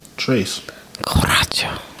Trace.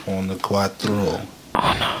 Coraggio. On the Quattro. Oh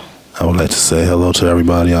no. I would like to say hello to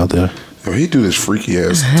everybody out there. Yo, he do this freaky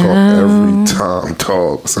ass talk every time.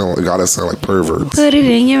 Gotta sound like perverts. Put it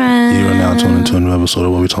in your eyes. You are now tuned into a new episode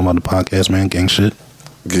of what we talking about the podcast, man. Gang shit.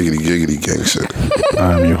 Giggity gang shit.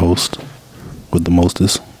 I am your host with the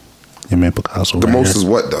mostest. Your man Picasso. The right most here. is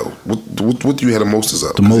what though? What do you have the most is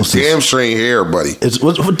up? The most is damn straight hair, buddy. It's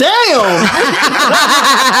damn.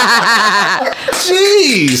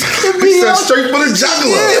 Jeez, That's straight for the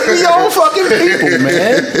juggler. Be on fucking people,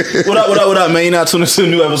 man. What up, man? You not tuned into a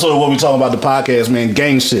new episode of what we talking about the podcast, man.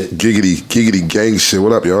 Gang shit. Giggity gang shit.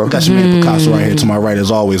 What up, y'all? Got your man Picasso right here to my right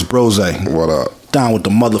as always, Brose. What up? Down with the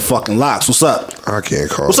motherfucking locks. What's up? I can't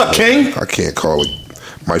call. What's up, King? I can't call it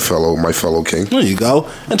my fellow king. There you go.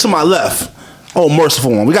 And to my left, oh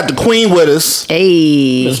merciful one, we got the queen with us.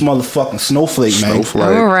 Hey. This motherfucking snowflake, man. Snowflake.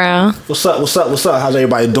 I'm around. What's up? How's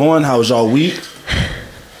everybody doing? How's y'all week?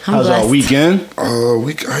 How's y'all blessed. weekend?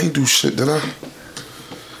 I ain't do shit, did I?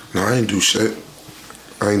 No, I ain't do shit.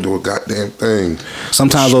 I ain't do a goddamn thing.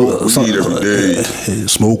 Sometimes Smoke weed every day.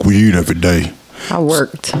 Smoke weed every day. I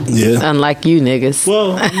worked. Yeah. Unlike you niggas.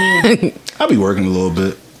 Well, I mean, I be working a little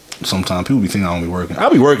bit. Sometimes people be thinking I don't be working. I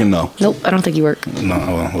be working though. Nope, I don't think you work. No,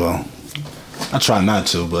 well, I try not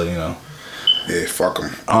to, but you know. Yeah, fuck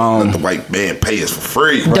them. Let the white man pay us for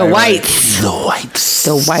free. The whites. The whites.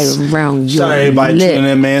 The white around you. Shout out to everybody tuning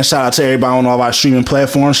in, man. Shout out to everybody on all our streaming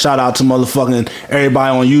platforms. Shout out to motherfucking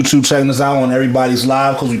everybody on YouTube checking us out on everybody's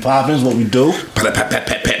live because we popping is what we do. Pat.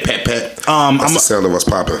 That's I'm the sound of us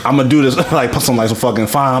popping. I'm gonna do this like put some like some fucking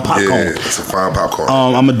fine popcorn. Yeah, it's a fine popcorn.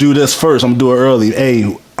 I'm gonna do this first. I'm gonna do it early.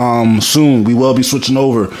 Hey, soon we will be switching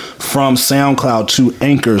over from SoundCloud to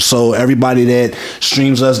Anchor. So everybody that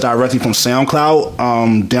streams us directly from SoundCloud,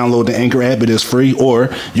 download the Anchor app. It is free, or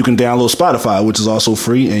you can download Spotify, which is also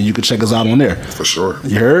free, and you can check us out on there. For sure.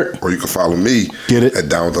 You heard? Or you can follow me. Get it? At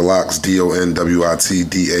Down with the Locks,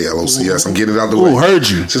 DONWITDALOCS. I'm getting it out the way. Ooh, heard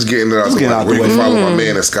you. Just getting it out the way. Or you can follow my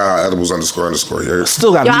man at Sky Edibles __. You heard?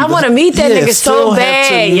 Still got. Yo, I want to meet that nigga so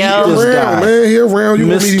bad, yo. Man, he around. You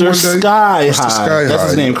want to meet him one Mr. day? Sky Mr. High. Sky That's High.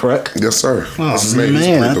 his name, correct? Yes, sir. That's his Oh name.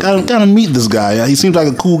 man, I gotta meet this guy. He seems like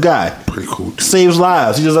a cool guy. Pretty cool. Dude. Saves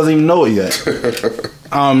lives. He just doesn't even know it yet.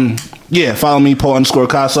 Yeah, follow me, Paul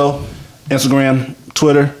 _Casso, Instagram,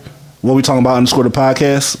 Twitter. What we talking about _ the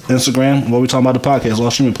podcast. Instagram. What we talking about the podcast.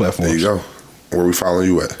 All streaming platforms. There you go. Where we following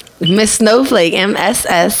you at? Miss Snowflake,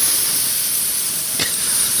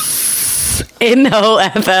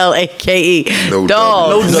 MSSNOFLAKE. No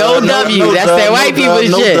Dog. W. No W. That's that white people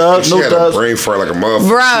shit. She had a brain fart like a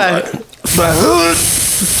motherfucker. Bruh.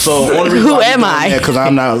 So Who am I? Because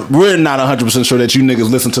we're not 100% sure that you niggas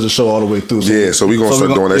listen to the show all the way through. So, Yeah, so we gonna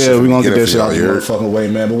start doing that shit. Yeah, we gonna get that shit out you the heard? motherfucking way,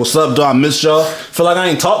 man. But what's up, dog? I missed y'all. Feel like I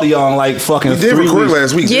ain't talked to y'all in like fucking We did 3 record weeks.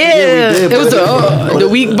 last week. Yeah, we did, it was but- the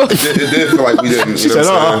week before. It did feel like we didn't. She You know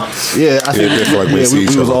said, what I'm saying? yeah, I think it did feel like we yeah, see we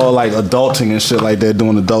each was other. all like adulting and shit like that,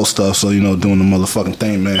 doing adult stuff. So you know, doing the motherfucking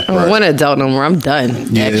thing, man. I don't want to adult no more. I'm done.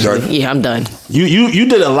 Yeah, actually. done? Yeah, I'm done. You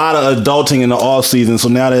did a lot of adulting in the off season, so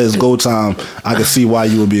now that it's go time, I can see why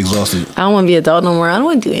you would be exhausted. I don't want to be adult no more. I don't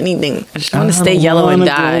want to do anything. I just want to stay yellow and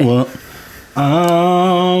die. So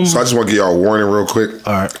I just want to give y'all a warning real quick.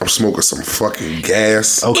 All right. I'm smoking some fucking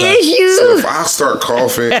gas. Okay. Is you? So if I start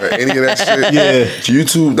coughing or any of that shit, Yeah.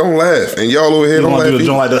 YouTube, don't laugh. And y'all over here, You don't wanna laugh. do the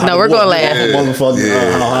joint like that? No, we're gonna laugh. Motherfucking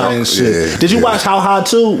Yeah. How High and shit. Yeah. Did you watch How High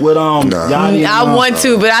too with Yachty? I want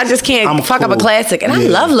to, but I just can't I'm fuck up a cool. classic. And I Yeah.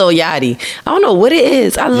 love Lil Yachty. I don't know what it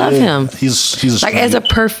is. I love him. He's a Like as a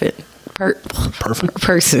perfect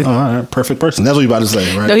person. Oh, all right, perfect person. That's what you about to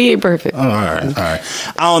say, right? No, he ain't perfect. Oh, all right. I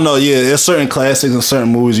don't know. Yeah, there's certain classics and certain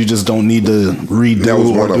movies you just don't need to redo That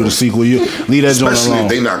was or one of do the them. sequel. You leave that joint Especially alone.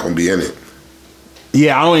 if they not going to be in it.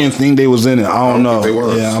 Yeah, I don't even think they was in it. I don't know. think they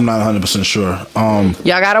was. Yeah, I'm not 100% sure. Y'all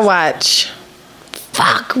gotta watch.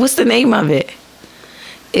 Fuck, what's the name of it?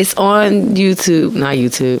 It's on YouTube. Not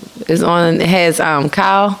YouTube. It's on. It has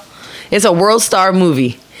Kyle. It's a World Star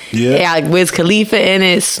movie. Yeah. Like Wiz Khalifa in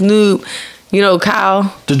it. Snoop. You know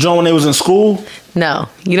Kyle? The joint when they was in school? No.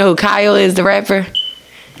 You know who Kyle is? The rapper.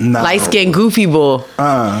 Nah. Light skinned goofy bull.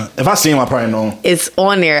 If I see him, I probably know him. It's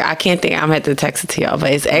on there. I can't think. I'm gonna have to text it to y'all,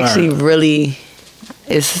 but it's actually really.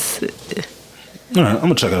 It's All right, I'm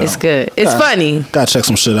gonna check it out. It's good. It's funny. Gotta check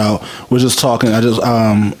some shit out. We're just talking. I just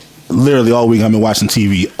literally all week I've been watching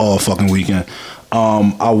TV all fucking weekend.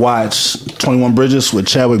 I watched 21 Bridges with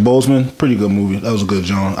Chadwick Boseman. Pretty good movie. That was a good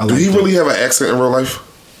John. Do he really have an accent in real life?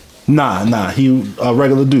 Nah. He a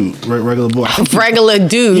regular dude, regular boy. Regular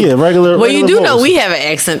dude. Yeah, regular. Well, you regular do know voice. we have an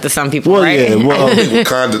accent to some people, Well, right? yeah. Well,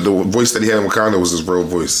 Wakanda, the voice that he had in Wakanda was his real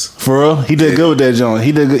voice. for real, he did good with that John.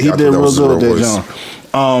 He did. He I did thought that real was good with his that real John.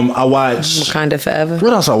 I watched Wakanda Forever.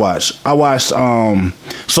 What else I watched? I watched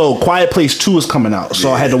so Quiet Place 2 is coming out.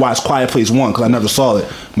 So I had to watch Quiet Place 1 because I never saw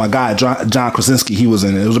it. My guy John Krasinski, he was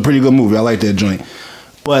in it. It was a pretty good movie. I like that joint.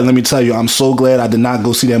 But let me tell you, I'm so glad I did not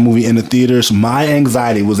go see that movie in the theaters. My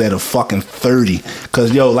anxiety was at a fucking 30.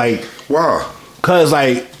 Cause Wow. Cause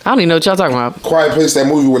like I don't even know what y'all talking about. Quiet Place, that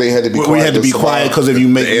movie where they had to be quiet. we had to be quiet because if you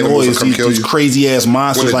make noise, these crazy ass When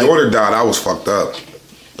monsters the like. daughter died, I was fucked up.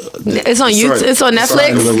 It's on YouTube. It's on It's Netflix.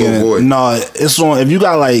 on Little boy. No, it's on. If you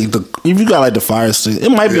got like the Fire Stick, it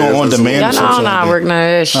might be on it's demand. Y'all or know something how I like work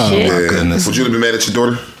none of that Oh, shit. my goodness. Would you have been mad at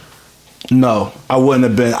your daughter? No, I wouldn't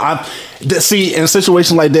have been. See, in a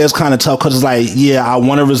situation like that, it's kind of tough because it's like, yeah, I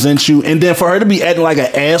want to resent you, and then for her to be acting like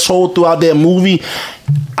an asshole throughout that movie,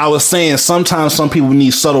 I was saying sometimes some people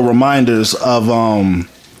need subtle reminders of.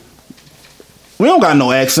 We don't got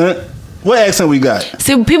no accent. What accent we got?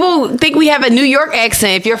 See, people think we have a New York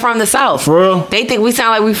accent if you're from the South. For real? They think we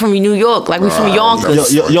sound like we from New York, like we from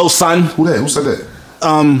Yonkers. Yo, son. Who said that?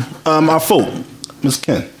 Our folk, Miss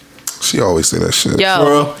Ken. She always say that shit. For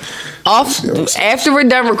Yo, real? after we're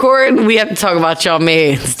done recording, we have to talk about y'all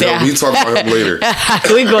man. Yeah, we talk about him later.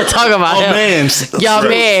 We gonna talk about Oh him. man, Y'all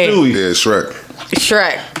man. Stewie. Yeah, Shrek.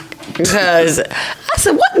 Shrek. Because I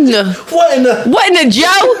said, what in the Joe? What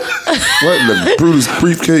in the Brutus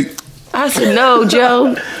briefcake? I said, no,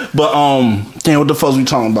 Joe. But damn, what the fuck was we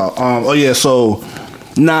talking about?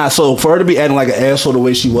 So for her to be acting like an asshole the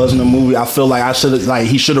way she was in the movie, I feel like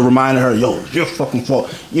he should have reminded her, yo, you're fucking fault.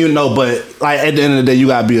 But like at the end of the day, you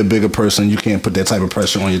gotta be a bigger person. You can't put that type of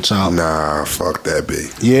pressure on your child. Nah, fuck that, B.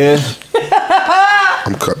 Yeah.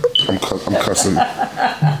 I'm cussing.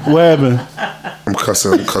 What happened? I'm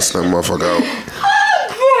cussing that motherfucker out.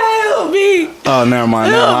 Help me. Oh, never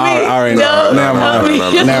mind. Help me. I already know.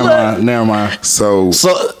 No, Never mind. So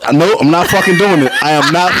no, I'm not fucking doing it. I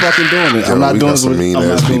am not fucking doing it. Yo, I'm not we doing got it some with, I'm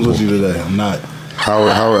mean-ass not doing it people. with you today. I'm not. how are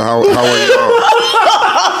y'all?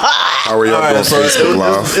 How are y'all All right, doing so Facebook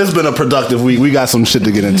Live? it's been a productive week. We got some shit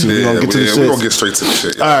to get into. We're gonna get to the We're shit. gonna get straight to the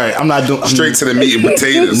shit. All right, I'm not doing. Straight to the meat and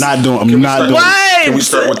potatoes. Not doing. I'm Can we not start- doing. What? Can we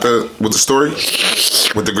start with the story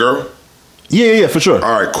with the girl? Yeah, for sure.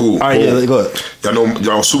 All right, cool. All right, yeah, go ahead.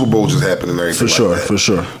 Y'all Super Bowl just happened and everything. For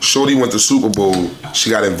sure. Shorty went to Super Bowl. She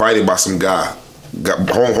got invited by some guy.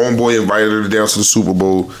 Homeboy invited her down to the Super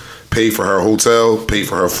Bowl. Paid for her hotel, paid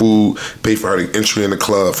for her food, paid for her entry in the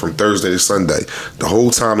club from Thursday to Sunday. The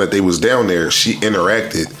whole time that they was down there, she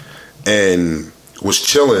interacted and was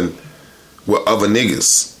chilling with other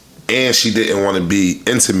niggas, and she didn't want to be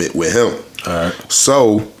intimate with him. All right.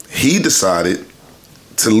 So he decided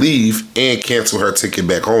to leave and cancel her ticket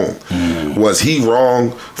back home. Was he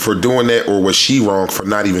wrong for doing that, or was she wrong for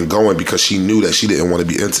not even going because she knew that she didn't want to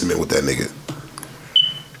be intimate with that nigga?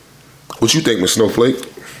 What you think, Miss Snowflake?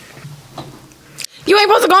 You ain't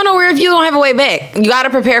supposed to go nowhere if you don't have a way back. You got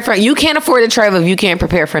to prepare for. You can't afford to travel if you can't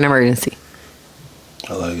prepare for an emergency.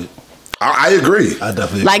 I like it. I agree. I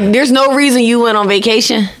definitely Like, there's no reason you went on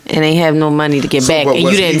vacation and ain't have no money to get back, but and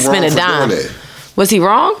was you he didn't spend wrong a for dime. doing that? Was he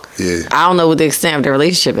wrong? Yeah. I don't know what the extent of the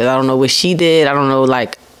relationship is. I don't know what she did. I don't know.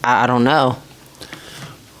 Like, I don't know.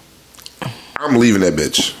 I'm leaving that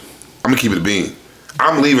bitch. I'm gonna keep it a bean.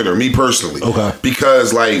 I'm leaving her, me personally. Okay.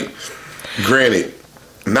 Because, like, granted,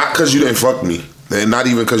 not because you didn't fuck me, and not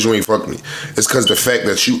even because you ain't fucked me. It's because the fact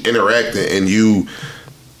that you interacting and you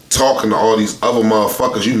talking to all these other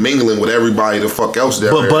motherfuckers, you mingling with everybody the fuck else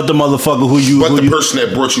down here. But the motherfucker who you. But who the you, person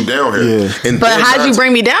that brought you down here. Yeah. And But then how'd you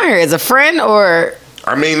bring me down here? As a friend or?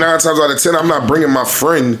 I mean, 9 times out of 10, I'm not bringing my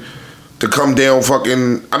friend to come down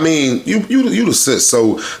fucking. I mean, you the sis,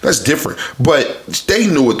 so that's different. But they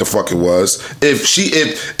knew what the fuck it was. If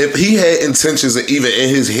he had intentions of even in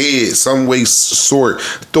his head, some way, sort,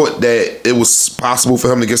 thought that it was possible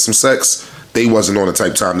for him to get some sex, they wasn't on the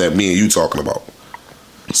type of time that me and you talking about.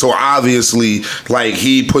 So obviously, like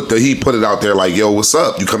he put it out there, like, yo, what's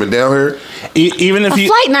up? You coming down here? even if A he.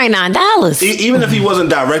 flight $99. Even if he wasn't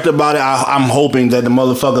direct about it, I'm hoping that the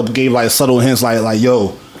motherfucker gave like subtle hints, like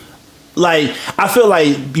yo, like I feel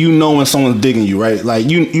like you know when someone's digging you, right? Like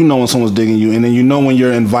you know when someone's digging you, and then you know when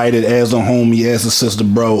you're invited as a homie, as a sister,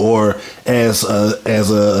 bro, or as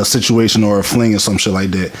a situation or a fling or some shit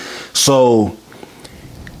like that. So,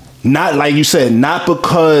 not like you said, not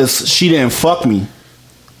because she didn't fuck me.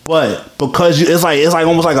 But because it's like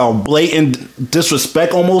almost like a blatant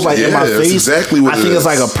disrespect, almost like in my Yeah, that's face. exactly what I it think it's is.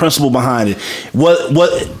 like a principle behind it. What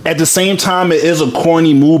at the same time it is a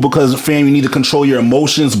corny move because fam, you need to control your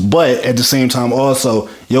emotions, but at the same time also,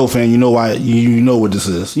 yo fam, you know why you know what this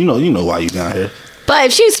is. You know why you down here. But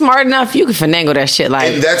if she's smart enough, you can finagle that shit.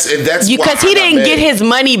 Like, And that's why because he I got didn't mad. get his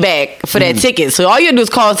money back for that ticket. So all you do is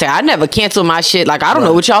call and say, I never canceled my shit. Like, I don't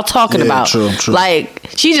know what y'all talking Yeah, about. true. Like,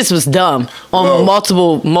 she just was dumb on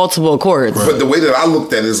multiple accords. But the way that I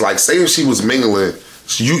looked at it is like, say if she was mingling,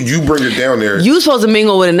 you bring her down there. You supposed to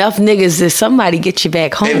mingle with enough niggas that somebody get you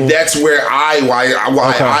back home. And that's where why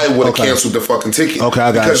Okay, I would have okay. canceled the fucking ticket. Okay,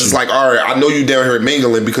 I got because you. it's like, all right, I know you down here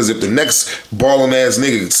mingling because if the next balling ass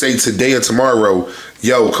nigga say today or tomorrow,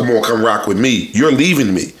 yo, come on, come rock with me, you're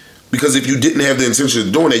leaving me. Because if you didn't have the intention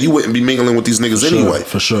of doing that, you wouldn't be mingling with these niggas sure, anyway.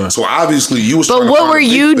 for sure. So obviously you was. But trying to what find were a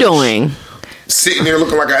big you bitch. doing? Sitting there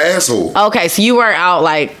looking like an asshole. Okay, so you weren't out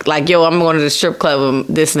like yo, I'm going to the strip club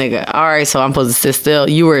with this nigga. All right, so I'm supposed to sit still.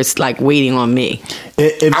 You were like waiting on me.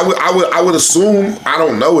 I would assume, I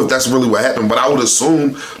don't know if that's really what happened, but I would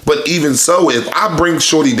assume, but even so, if I bring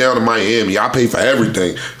Shorty down to Miami, I pay for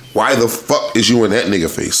everything. Why the fuck is you in that nigga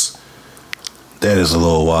face? That is a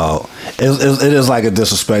little wild. It is like a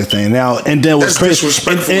disrespect thing. Now and then what's That's crazy?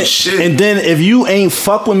 disrespectful as shit. And then if you ain't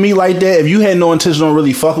fuck with me like that, if you had no intention on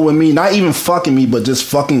really fucking with me, not even fucking me, but just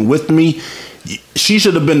fucking with me, she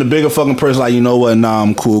should have been the bigger fucking person. Like, you know what? Nah,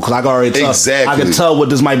 I'm cool because I can already tell. Exactly. I can tell what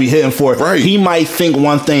this might be hitting for. Right. He might think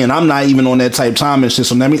one thing, and I'm not even on that type time and shit.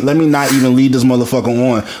 So let me not even lead this motherfucker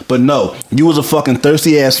on. But no, you was a fucking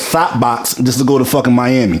thirsty ass thought box just to go to fucking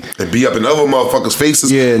Miami. And be up in other motherfuckers'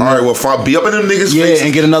 faces. Yeah, All no. right, well, fine, be up in them niggas' Yeah, faces.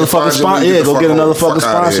 and get another fucking find your spot- way, yeah, the go fuck get home. another Fuck fucking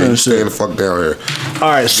outta sponsor here. and Stay shit. the fuck down here. All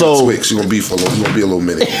right, so Twix, you gonna be for a little. You gonna be a little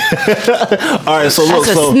minute. all right, so look, That's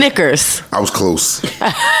a so Snickers. I was close.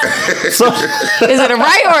 so Is it a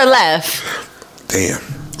right or a left? Damn,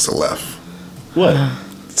 it's a left. what?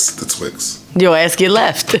 It's the Twix. Your ass get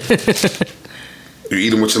left. You eat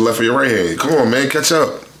them with your left or your right hand. Come on, man, catch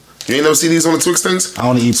up. You ain't never see these on the Twix things? I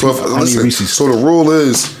only eat So, I only eat Reese's. so the rule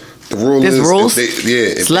is, There's rules?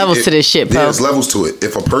 It's levels to this shit, Yeah, Poe. there's levels to it.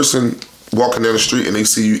 If a person walking down the street and they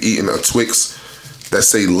see you eating a Twix that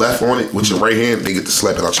say left on it with your right hand, they get to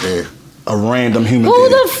slap it out your hand. A random human Who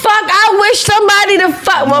being. the fuck? I wish somebody to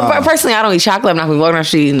fuck. Well, personally, I don't eat chocolate. I'm not gonna be walking down the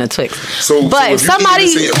street eating a Twix. But if you somebody.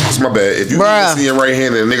 eat this in your, it's my bad. If you eat Bruh. this in your right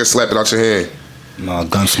hand and a nigga slap it out your hand, No,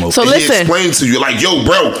 gun smoke. So and listen. he explain to you like, yo,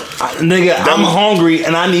 bro, Nigga, I'm hungry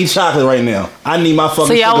and I need chocolate right now. I need my fucking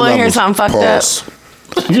So y'all sugar want to hear levels. something fucked pause.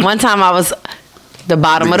 up? One time I was the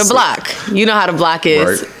bottom of the block. You know how the block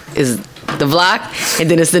is. Right. Is the block, and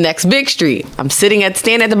then it's the next big street. I'm standing at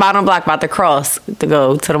the bottom of the block, about to cross to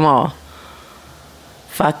go to the mall.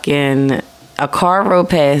 Fucking a car rode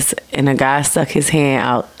past, and a guy stuck his hand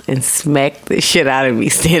out and smacked the shit out of me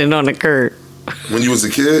standing on the curb. When you was a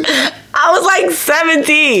kid, I was like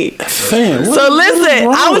 17. Fam, So what- listen,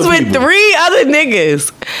 what's wrong I was with people? 3 other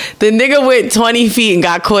niggas. The nigga went 20 feet and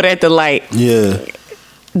got caught at the light. Yeah.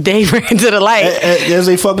 They ran to the light, As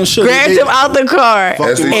they fucking should. grabbed him out the car,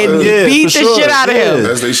 As they and should. Yeah, beat the for sure. shit out of him. Yeah.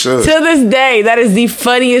 as they should. To this day, that is the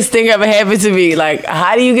funniest thing ever happened to me. Like,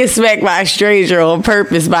 how do you get smacked by a stranger on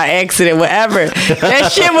purpose, by accident, whatever? That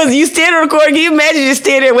shit was, you stand on the corner, can you imagine just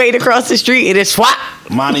standing there waiting across the street and it's swat?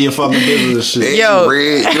 Minding your fucking business and shit. Yo,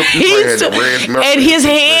 red, you he's had the red smoke. and his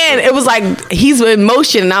hand, it was like he's in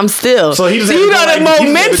motion and I'm still. So he just had you to know go the like- he just had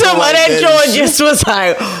to momentum go of like that that joint and just was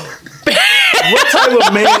like.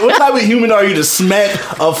 What type of human are you to smack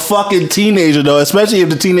a fucking teenager though? Especially if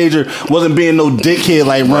the teenager wasn't being no dickhead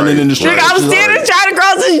like running in the street. Nigga, I was standing trying to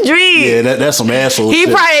cross the street. Yeah, that's some asshole He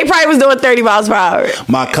shit. probably was doing 30 miles per hour.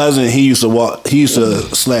 My cousin, he used to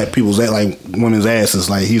slap people's like women's asses.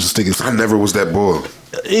 Like he used to stick his. I never was that boy.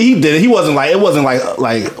 He did it. It wasn't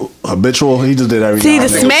like habitual. He just did everything. See, the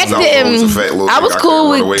smack didn't. I was cool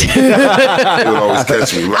with. He would always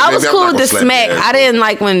catch me. Like, I was maybe I'm cool not with the gonna slap smack. your ass, I bro. didn't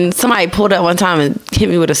like when somebody pulled up one time and hit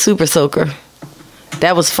me with a super soaker.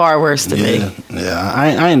 That was far worse to me. Yeah.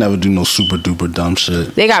 I ain't never do no super duper dumb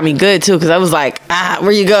shit. They got me good too, because I was like,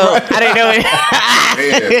 where you go? I didn't know it.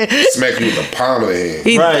 Man, smack you with the palm of the hand.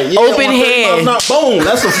 He Right. Yeah, open 130 hand. miles an hour. Boom.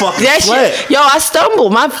 That's a fucking That slap. shit, yo, I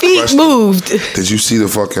stumbled. My feet Question. moved. Did you see the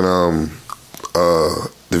fucking the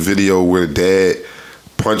video where the dad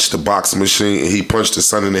punched the boxing machine and he punched his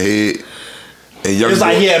son in the head? And young It's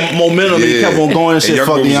like he had momentum and he kept on going and shit. young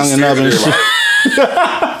Fuck boy the was young just and other and standing shit. there like-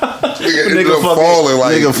 Nigga ended Nigga up fucking- falling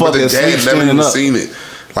like, nigga but the fucking dad sleep never standing even up. seen it.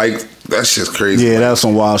 Like that shit's crazy. Yeah, that's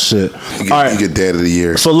some wild shit. You All right. get dad of the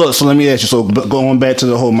year. So look, so let me ask you. So going back to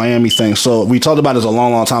the whole Miami thing. So we talked about this a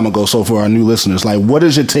long time ago. So for our new listeners, like, what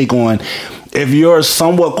is your take on if you're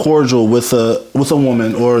somewhat cordial with a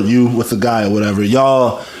woman or you with a guy or whatever?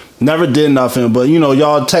 Y'all never did nothing, but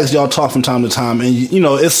y'all text, y'all talk from time to time, and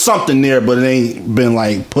it's something there, but it ain't been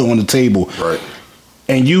like put on the table. Right.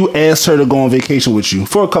 and you asked her to go on vacation with you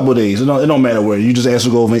for a couple of days. It don't matter where. You just asked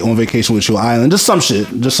her to go on vacation with you on island. Just some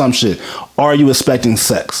shit. Are you expecting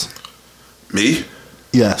sex? Me?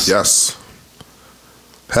 Yes. Yes.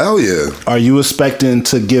 Hell yeah. Are you expecting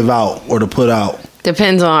to give out or to put out?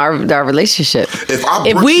 Depends on our relationship.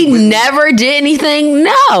 If we never did anything,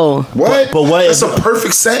 no. What? But what? That's a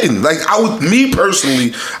perfect setting. Like me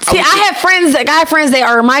personally. See, I have friends that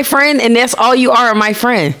are my friend, and that's all you are, my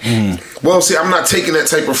friend. Well, see, I'm not taking that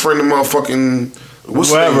type of friend to motherfucking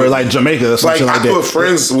wherever, like Jamaica or something like that. I thought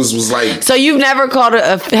friends was like. So you've never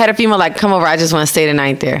had a female like, come over, I just want to stay the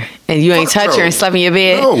night there, and you ain't touch her and slept in your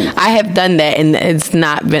bed? No. I have done that, and it's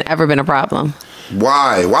not ever been a problem.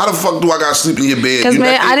 Why? Why the fuck do I gotta sleep in your bed? Because,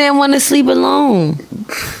 man, I didn't want to sleep alone.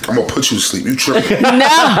 I'm gonna put you to sleep. You tripping. No.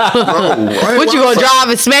 What, you gonna drive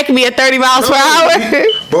and smack me at 30 miles per hour?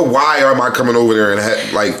 But why am I coming over there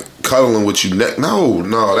and cuddling with you?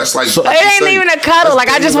 No, that's like. So, it ain't even a cuddle. Like,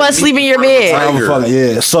 I just want to sleep in your bed.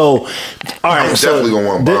 Yeah. So, all right. Definitely gonna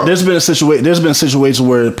want Bob. There's been a situation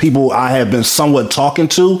where people I have been somewhat talking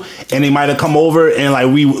to, and they might have come over and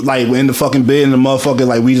we're in the fucking bed and the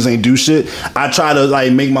motherfucker we just ain't do shit. I try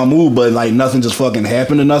to make my move, but nothing just fucking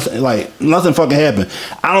happened or nothing. Nothing fucking happened.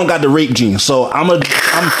 I don't got the rape gene, so I'm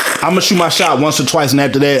gonna shoot my shot once or twice, and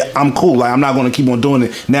after that I'm cool. I'm not gonna keep on doing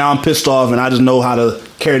it. Now I'm pissed off, and I just know how to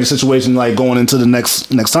carry the situation going into the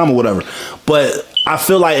next time or whatever. But I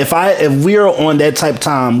feel like if we're on that type of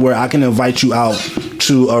time where I can invite you out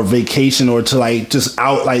to a vacation or to just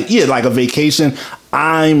out a vacation,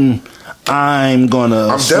 I'm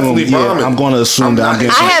gonna assume, definitely bombing. I'm gonna assume that I'm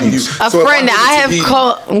getting. I have a friend that I have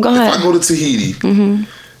called. Go ahead. If I go to Tahiti,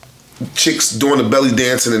 chicks doing the belly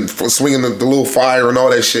dancing and swinging the little fire and all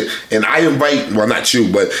that shit, and I invite, well, not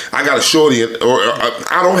you, but I got a shorty, or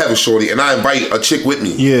I don't have a shorty, and I invite a chick with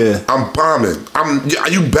me. Yeah, I'm bombing.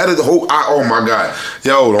 You better the whole. Oh my god,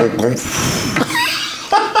 yo, don't.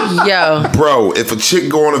 Yo, bro, if a chick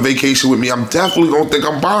go on a vacation with me, I'm definitely gonna think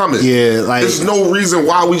I'm bombing. Yeah, there's no reason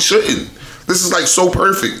why we shouldn't. This is so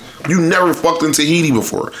perfect. You never fucked in Tahiti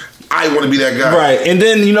before. I want to be that guy. Right. And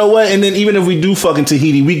then, you know what? And then even if we do fucking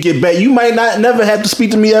Tahiti, we get back. You might never have to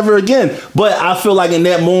speak to me ever again. But I feel like in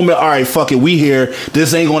that moment, all right, fuck it, we here.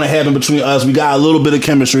 This ain't going to happen between us. We got a little bit of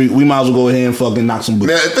chemistry. We might as well go ahead and fucking knock some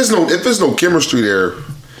boots. Now, if there's no chemistry there,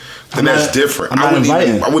 then that's different. I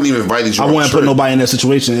wouldn't even invite you. I wouldn't put nobody in that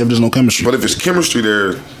situation if there's no chemistry. But if there's chemistry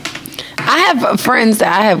there. I have friends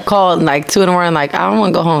that I have called 2 in the morning, I don't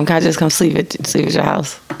want to go home. Can I just come sleep at your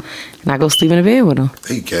house? And I go sleep in the bed with them.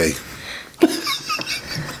 They gay.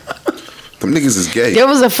 Them niggas is gay. There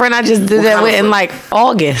was a friend I just did that with in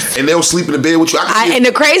August. And they'll sleep in the bed with you. And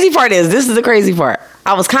the crazy part is, this is the crazy part.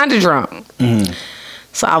 I was kind of drunk. Mm-hmm.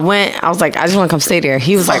 So I was like, I just want to come stay there.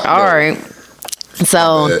 He was like, all right.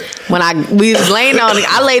 So when we was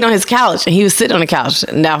I laid on his couch and he was sitting on the couch.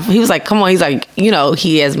 Now he was like, come on. He's like,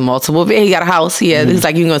 he has multiple beds. He got a house. He's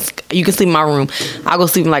like, you can sleep in my room. I'll go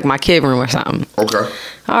sleep in my kid room or something. Okay.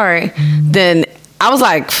 All right. Then I was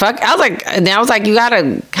like, fuck. I was like, you got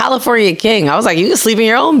a California king. I was like, you can sleep in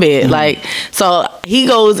your own bed. Mm-hmm. So he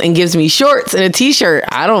goes and gives me shorts and a t-shirt.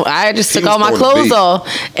 I just took all my clothes off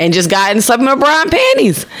and just got in slept in my bra and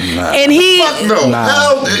panties. Nah. And he. Fuck no.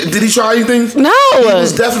 Nah. Did he try anything? No. He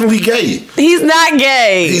was definitely gay. He's not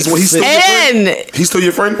gay. He's still your friend? He's still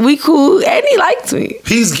your friend? We cool. And he likes me.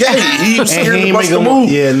 He's gay. He was scared to bust make the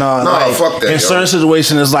move. Yeah, no. Fuck that. In certain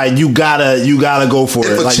situations, it's like you gotta go for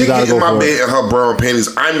it. If a chick get in my bed it. and her bra and panties,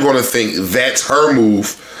 I'm gonna think that's her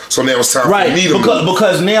move. So now it's time for me to move.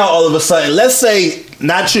 Because now all of a sudden, let's say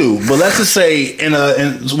not you, but let's just say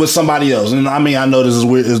with somebody else. And I mean, I know this is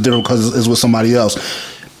weird. It's different because it's with somebody else.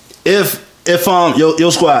 If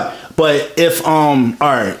your squad, but if all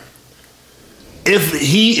right.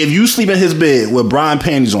 If you sleep in his bed with bra and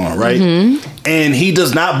panties on, right, and he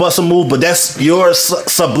does not bust a move, but that's your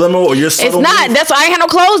subliminal or your subtle it's not. move? That's why I ain't had no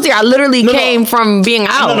clothes there. I literally came from being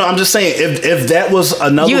out. No, I'm just saying if that was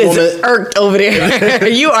another woman, you is irked over there.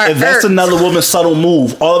 You are. If that's another woman's subtle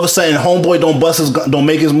move, all of a sudden homeboy don't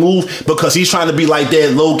make his move because he's trying to be like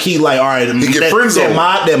that low key, all right,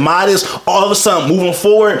 that modest. All of a sudden, moving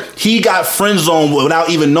forward, he got friend zoned without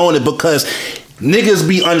even knowing it because. Niggas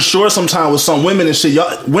be unsure sometimes with some women and shit.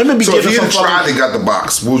 Women be giving some. So if he had tried and got the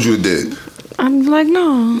box, what would you have did? I'm like,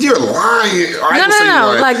 no. You're lying. No.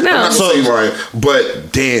 I'm not saying lying,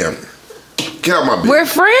 but damn. Get out my bed. We're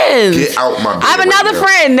friends. Get out my bed. I have another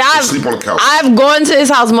friend. Sleep on the couch. I've gone to his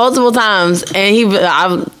house multiple times, and he was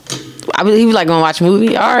like, gonna watch a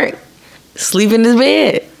movie. All right, sleep in his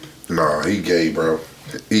bed. Nah, he gay, bro.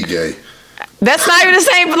 He gay. That's not even the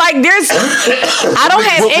same. Like, I don't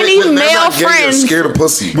have any They're male not gay, they're friends. scared of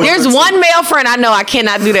pussy. There's one male friend I know I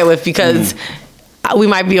cannot do that with because we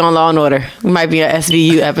might be on Law and Order. We might be an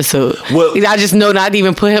SVU episode. Well- I just know not to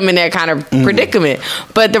even put him in that kind of predicament.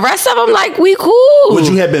 But the rest of them, like, we cool. Would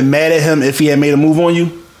you have been mad at him if he had made a move on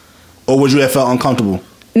you, or would you have felt uncomfortable?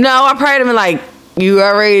 No, I probably been like, you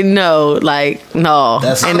already know, like, no.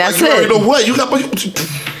 That's and that's you already it. know what you got.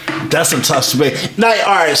 That's a tough space. Now,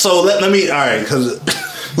 all right, so let me. All right, because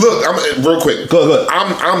Look, I'm real quick. Go.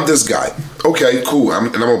 I'm this guy. Okay, cool. I'm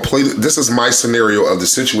gonna play. This is my scenario of the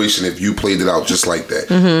situation. If you played it out just like that,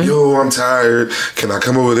 yo, I'm tired. Can I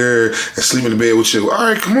come over there and sleep in the bed with you? All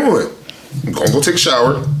right, come on. I'm gonna go take a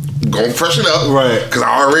shower. Go and freshen up, Right. Because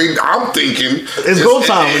I'm thinking It's go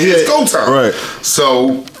time. It's go time, Right.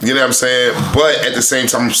 So you know what I'm saying. But at the same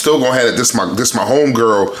time, I'm still gonna have it. This my home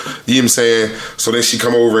girl. You know what I'm saying. So then she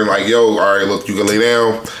come over and like, yo, all right, look, you can lay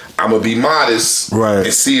down. I'm gonna be modest, Right.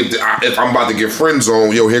 and see if I'm about to get friend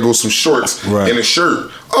zone. Yo, here goes some shorts Right. and a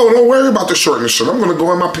shirt. Oh, don't worry about the short and the shirt. I'm gonna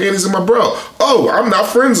go in my panties and my bra. Oh, I'm not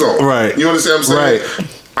friend zone. Right. You understand what I'm saying? Right.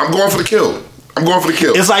 I'm going for the kill.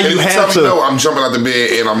 It's like And you have tell me to. no, I'm jumping out the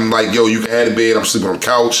bed and I'm like, yo, you can have the bed. I'm sleeping on the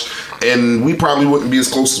couch, and we probably wouldn't be as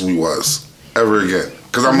close as we was ever again.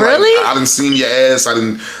 Because I'm Really? like, I didn't seen your ass. I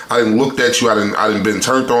didn't looked at you. I didn't been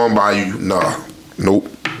turned on by you. Nah, nope,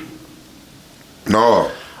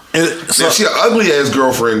 no. So, If she an ugly ass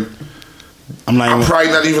girlfriend, I'm not I'm even.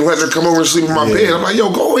 probably not even letting her come over and sleep in my Yeah. bed. I'm like,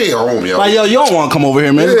 yo, go ahead home, yo. Like, yo, you don't want to come over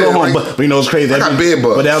here, man. Just Yeah, go home. like, But you know, it's crazy. I got That'd be- bed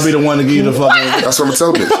bugs. But that'll be the one to give you the fucking. That's what I'm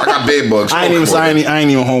telling bitch. I got bed bugs. I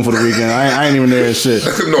ain't even home for the weekend. I ain't even there and shit.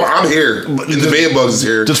 No, I'm here. The bed bugs is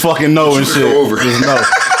here. Just fucking know and You shit. go over. Just know.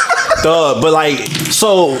 Duh. But like,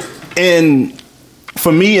 so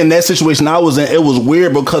for me in that situation I was in, it was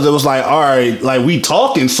weird because it was like, all right, like we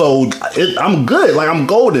talking, so I'm good, like I'm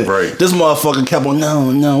golden. Right. This motherfucker kept on,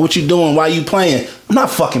 no, what you doing? Why you playing? I'm not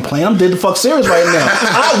fucking playing. I'm dead the fuck serious right now.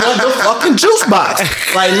 I want the fucking juice box.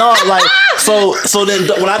 Like no, like so then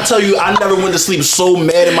when I tell you I never went to sleep so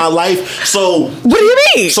mad in my life. So What do you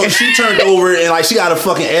mean? So she turned over and like she got a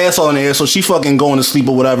fucking asshole in there, so she fucking going to sleep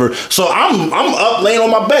or whatever. So I'm up laying on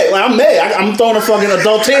my back, like I'm mad. I'm throwing a fucking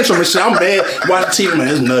adult tantrum and shit. I'm mad. Watching TV, man,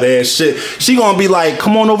 this nut ass shit. She gonna be like,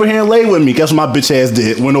 come on over here and lay with me. Guess what my bitch ass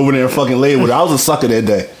did? Went over there and fucking laid with her. I was a sucker that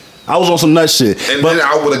day. I was on some nut shit. And But then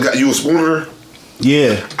I would have got you a spooner.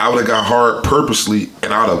 yeah. I would have got hard purposely,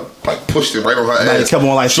 and I'd have like pushed it right on her Like, ass. come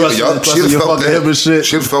on, like, she'd thrusting your fucking hip and shit.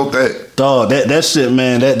 She'd felt that. Dog, that shit,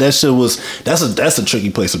 man, that shit was that's a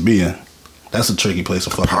tricky place to be in. That's a tricky place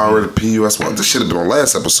to fucking Power be of the PUS. This should have been on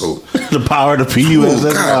last episode. in. The power of the PUS. Ooh,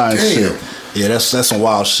 That's God wild damn. shit. Yeah, that's some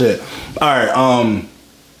wild shit. All right,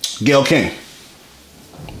 Gayle King.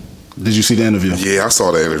 Did you see the interview? Yeah, I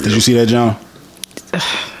saw that interview. Did you see that, John?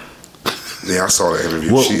 Yeah, I saw that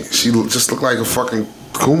interview. What- She just looked like a fucking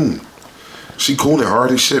coon. She coon and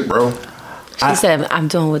hard as shit, bro. She said, I'm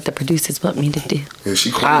doing what the producers want me to do. Yeah,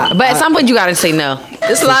 she coon. But at some point, you got to say no.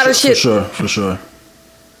 There's a lot of shit. For sure.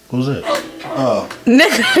 Who's that? Oh,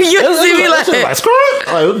 Nigga, you see me like like, screw it.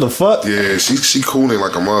 Like, what the fuck? Yeah, she cooning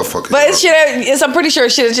like a motherfucker. But it's shit. I'm pretty sure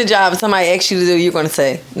shit at your job. If somebody asks you to do, you're gonna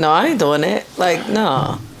say, "No, I ain't doing that." Like,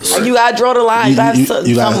 no. Like, you gotta draw the line. You gotta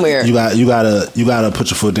somewhere. You gotta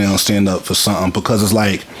put your foot down, stand up for something, because it's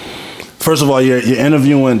like, first of all, you're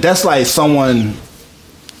interviewing. That's like someone.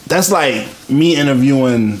 That's like me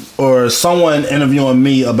interviewing, or someone interviewing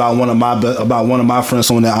me about one of my friends,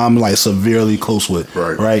 someone that I'm like severely close with,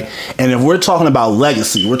 right? And if we're talking about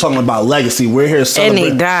legacy, we're here celebrating.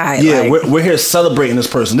 And they died. Yeah, like, we're here celebrating this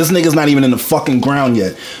person. This nigga's not even in the fucking ground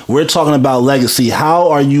yet. We're talking about legacy. How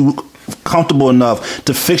are you comfortable enough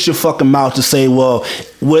to fix your fucking mouth to say, well,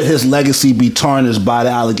 would his legacy be tarnished by the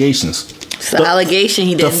allegations? it's the allegation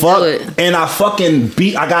he didn't do it. And I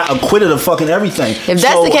got acquitted of fucking everything. If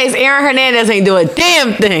that's the case, Aaron Hernandez ain't do a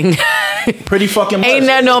damn thing. Pretty fucking much. Ain't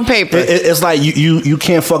nothing on paper. It's like you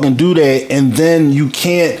can't fucking do that, and then you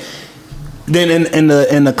can't. Then in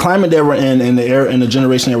the climate that we're in the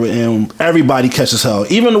generation that we're in, everybody catches hell.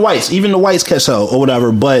 Even the whites catch hell or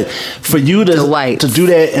whatever. But for you to do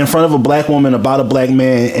that in front of a black woman about a black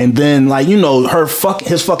man, and then like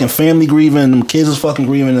his fucking family grieving, them kids is fucking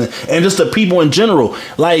grieving, and just the people in general.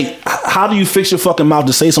 Like, how do you fix your fucking mouth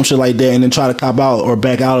to say some shit like that and then try to cop out or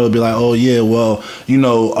back out and be like, oh yeah, well,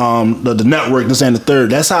 the network, this and the third.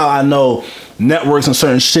 That's how I know. Networks and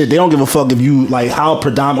certain shit, they don't give a fuck if you like how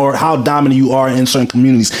predominant or how dominant you are in certain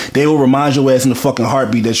communities. They will remind your ass in the fucking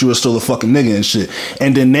heartbeat that you are still a fucking nigga and shit.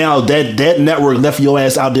 And then now that network left your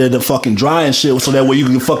ass out there to fucking dry and shit, so that way you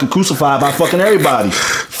can get fucking crucified by fucking everybody.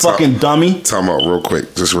 Fucking dummy. Time out real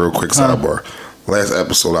quick, just real quick sidebar. Last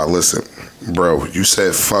episode I listened. Bro, you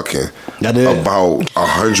said fucking I did. about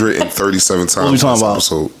 137 times. What are we talking about?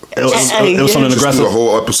 Episode. It was something Just aggressive. do the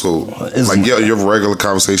whole episode. It's- Like, yo, your regular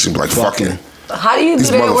conversation, be like, fucking. How do you do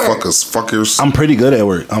These that at work? fuckers. I'm pretty good at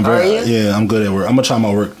work. I'm very, Are you? yeah, I'm good at work. I'm gonna try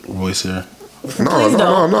my work voice here.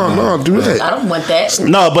 No, do that. I don't want that.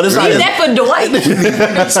 No, but it's not. Leave that for Dwight.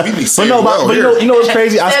 But no, but you know what's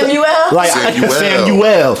crazy? Samuel?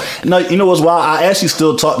 Samuel. No, you know what's wild? I actually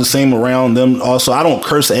still talk the same around them. Also, I don't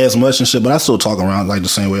curse as much and shit, but I still talk around like the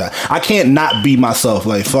same way. I can't not be myself.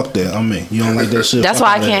 Like fuck that. I'm me. You don't like that shit? That's Fuck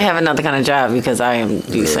why I that. can't have another kind of job because I am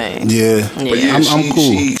the same. Yeah. But yeah, I'm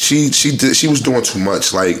cool. She was doing too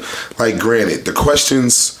much. Like granted, the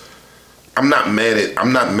questions. I'm not mad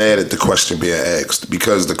at the question being asked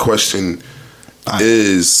because the question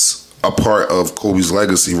is a part of Kobe's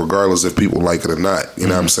legacy, regardless if people like it or not. You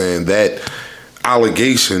know what I'm saying? That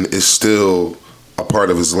allegation is still a part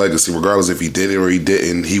of his legacy, regardless if he did it or he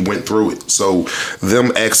didn't. He went through it. So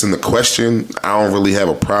them asking the question, I don't really have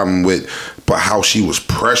a problem with, but how she was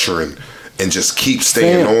pressuring and just keep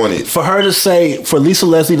staying on it. For her to say, for Lisa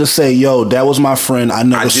Leslie to say, "Yo, that was my friend. I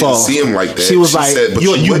never saw." see him like that. She was She like, said, but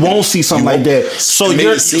 "You you won't see something you like that." won't. So It made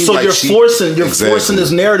you're it seem like forcing this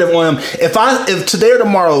narrative on him. If today or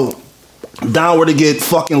tomorrow Don were to get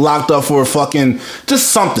fucking locked up for fucking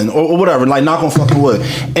just something or whatever, like knock on fucking wood,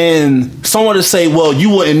 and someone to say, well, you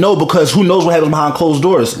wouldn't know because who knows what happens behind closed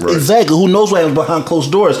doors. Right. Exactly, who knows what happens behind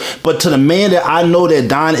closed doors. But to the man that I know that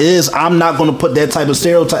Don is, I'm not going to put that type of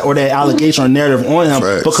stereotype or that allegation or narrative on him.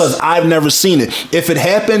 Facts. Because I've never seen it. If it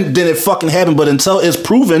happened, then it fucking happened, but until it's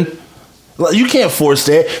proven, like, you can't force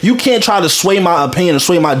that. You can't try to sway my opinion or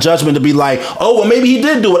sway my judgment to be like, oh, well, maybe he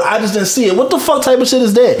did do it. I just didn't see it. What the fuck type of shit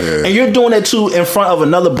is that? Yeah. And you're doing that too in front of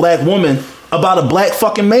another black woman about a black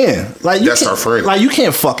fucking man. Like, That's our friend. Like, you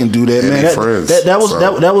can't fucking do that, Yeah, man. they friends,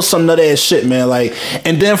 That was some nut ass shit, man. Like,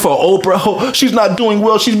 and then for Oprah, oh, she's not doing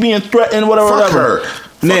well. She's being threatened, whatever, Fuck whatever. her.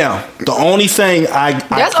 Now, the only thing I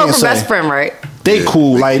That's can't Oprah's say, best friend, right? they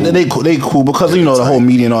cool, like they cool because you know the whole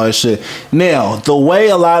media and all that shit. Now the way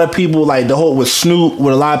a lot of people like the whole with Snoop,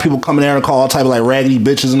 with a lot of people coming there and call all type of like raggedy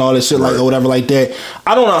bitches and all that shit like or whatever like that.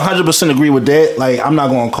 I don't 100% agree with that. Like I'm not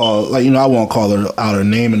gonna call I won't call her out her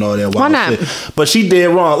name and all that. Why not? Shit. But she did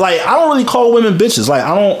wrong. Like I don't really call women bitches. Like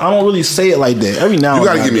I don't really say it like that. Every now You and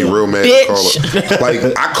gotta then get me I do. real mad Bitch. to call it.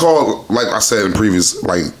 Like I call, like I said in previous,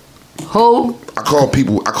 like Who? I call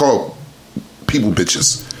people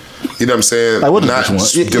bitches. You know what I'm saying? Like, what does not,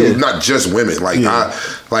 bitch want? Yeah. Not just women. Like Yeah.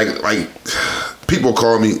 like people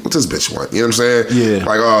call me, what this bitch want? You know what I'm saying? Yeah.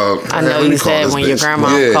 Like I know let me you call said this when your bitch.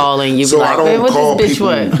 grandma calling, you be so like, I don't "Man, what call this bitch people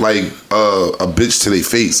want?" like a bitch to their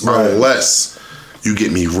face Right. unless you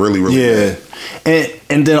get me really, really Yeah. mad.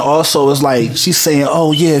 And then also it's like she's saying,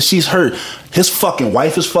 oh yeah, she's hurt. His fucking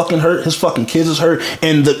wife is fucking hurt. His fucking kids is hurt.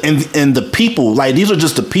 And the people, like these are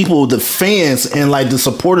just the people, the fans and like the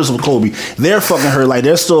supporters of Kobe. They're fucking hurt. Like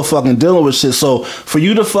they're still fucking dealing with shit. So for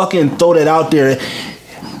you to fucking throw that out there,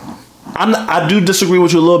 I do disagree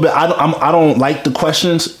with you a little bit. I don't like the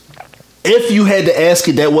questions. If you had to ask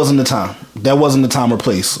it, that wasn't the time. That wasn't the time or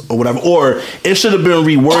place, or whatever. Or it should have been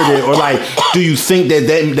reworded. Or like, do you think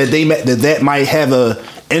that might have a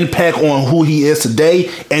impact on who he is today?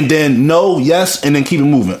 And then no, yes, and then keep it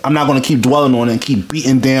moving. I'm not going to keep dwelling on it and keep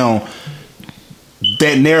beating down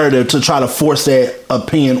that narrative to try to force that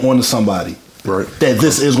opinion onto somebody. Right. That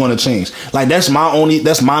this is going to change. Like that's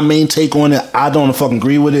my main take on it. I don't fucking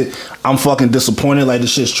agree with it. I'm fucking disappointed. Like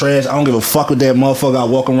this shit's trash. I don't give a fuck with that motherfucker. I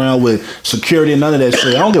walk around with security and none of that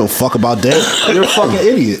shit. I don't give a fuck about that. You're a fucking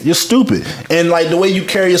idiot. You're stupid. And like the way you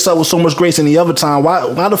carry yourself with so much grace any other time,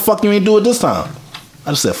 why the fuck you ain't do it this time?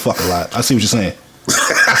 I just said fuck a lot. I see what you're saying.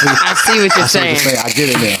 I see what you're saying. I get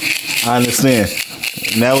it now. I understand.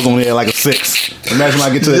 And that was only at like a 6. Imagine when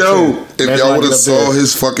I get to that. Yo, shit. if y'all would have saw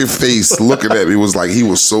his fucking face looking at me, was like he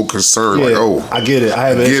was so concerned. Yeah, like, oh, I get it. I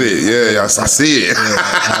have it. get it. Yeah, I see it.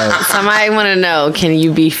 Somebody want to know: can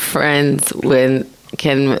you be friends with?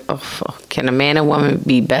 Can a man and woman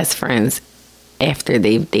be best friends after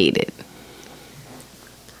they've dated?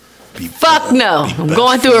 Fuck no! I'm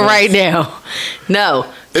going through it right now.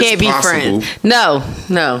 No, can't be possible. friends. No.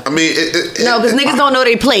 I mean, No, because niggas don't know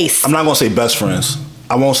their place. I'm not gonna say best friends.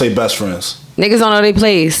 I won't say best friends. Niggas don't know their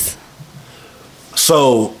place.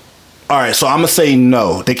 So, all right. So I'm gonna say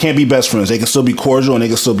no. They can't be best friends. They can still be cordial and they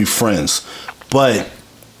can still be friends. But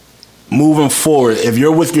moving forward, if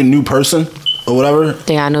you're with your new person or whatever,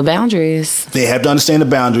 They got no boundaries. they have to understand the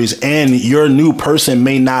boundaries, and your new person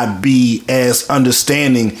may not be as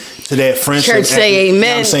understanding to that friendship. Church say You know what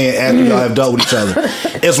amen. I'm saying, after y'all have dealt with each other.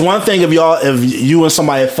 It's one thing if you and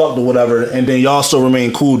somebody have fucked or whatever, and then y'all still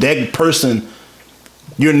remain cool. That person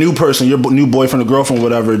your new person, your new boyfriend or girlfriend,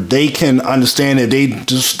 whatever, they can understand if they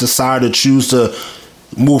just decide to choose to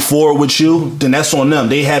move forward with you, then that's on them.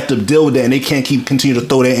 They have to deal with that, and they can't continue to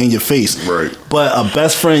throw that in your face. Right. But a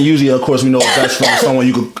best friend, usually, of course, we know a best friend is someone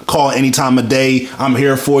you could call any time of day. I'm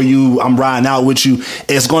here for you. I'm riding out with you.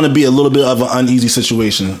 It's going to be a little bit of an uneasy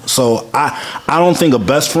situation. So I don't think a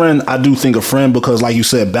best friend. I do think a friend, because, like you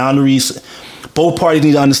said, boundaries. Both parties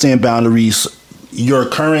need to understand boundaries. Your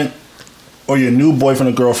current or your new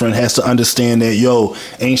boyfriend or girlfriend has to understand that, yo,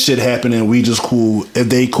 ain't shit happening. We just cool. If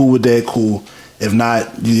they cool with that, cool. If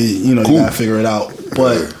not, you know, cool. You gotta figure it out.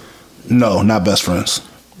 But no, not best friends.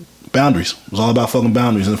 Boundaries. It's all about fucking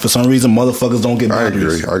boundaries. And for some reason, motherfuckers don't get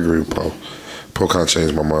boundaries. I agree with Poe. Poe kind of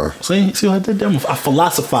changed my mind. See what I did there? I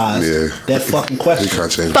philosophized that fucking question. He kind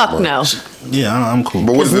of changed Fuck my mind. no. Yeah, I'm cool.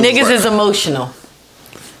 Because niggas is emotional.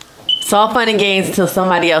 It's all fun and games until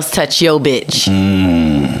somebody else touch your bitch.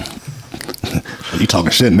 You talking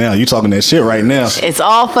shit now. You talking that shit right now. It's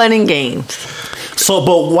all fun and games. So,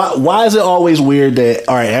 but why is it always weird that,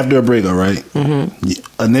 all right, after a breakup, right,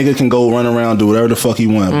 a nigga can go run around, do whatever the fuck he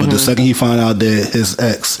want, but the second he find out that his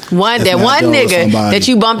ex, one nigga that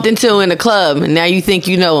you bumped into in the club, and now you think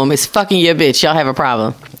you know him, is fucking your bitch, y'all have a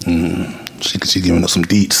problem. She giving us some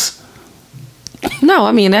deets. No,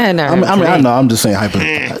 I mean that had never. I know. I'm just saying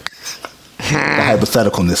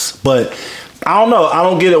hypotheticalness, but I don't know. I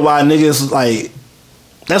don't get it why niggas like.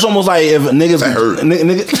 That's almost like if niggas that hurt.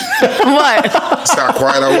 What? See how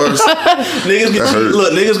quiet I was.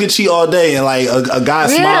 Niggas get cheat all day, and like a guy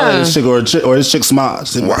smile at his chick or his chick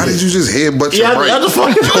smiles. Why did you just headbutt your mic? Yo,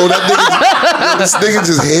 this nigga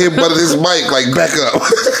just headbutted his mic like back up.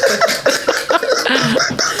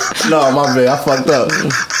 No, my bad, I fucked up.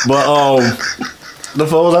 But the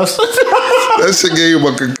fuck was I? That shit gave him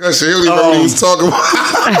a concussion. He don't even know what he was talking about.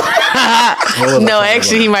 No,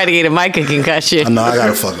 actually, he might have get a mic a concussion. No, I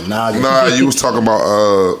gotta fucking nah. You was talking about.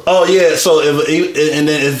 Oh yeah, so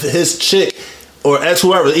if his chick or ex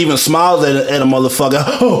whoever even smiles at a motherfucker,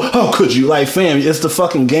 how could you? Like, fam, it's the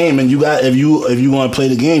fucking game, and you got if you want to play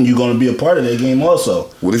the game, you're gonna be a part of that game also.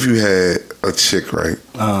 What if you had a chick, right?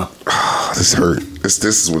 This hurt. This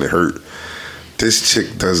is when it hurt. This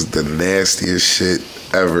chick does the nastiest shit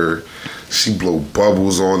ever. She blow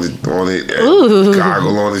bubbles on it, and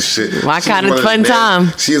goggle on the shit. My kind of fun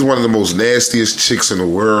time. She is one of the most nastiest chicks in the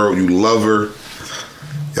world. You love her.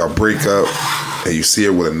 Y'all break up, and you see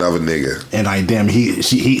her with another nigga. And like, damn, he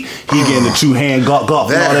getting the 2-hand golf and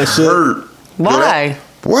all that shit. Hurt. Why?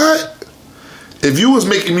 What? If you was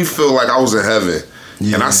making me feel like I was in heaven.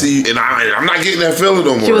 Yeah. And I see, and I'm not getting that feeling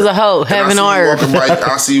no more. She was a hoe, heaven or earth.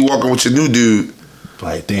 I see you walking with your new dude.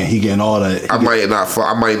 Like, damn, he getting all that. I might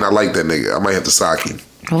not like that nigga. I might have to sock him.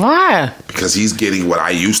 Why? Because he's getting what I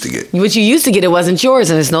used to get. What you used to get, it wasn't yours,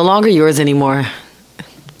 and it's no longer yours anymore.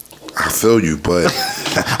 I feel you, but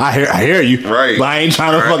I hear you. Right. But I ain't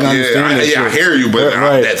trying to fucking understand that shit. I hear you, but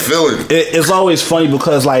right. That feeling. It's always funny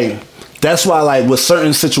because, like, that's why, like, with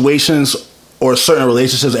certain situations or certain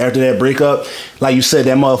relationships after that breakup, like you said,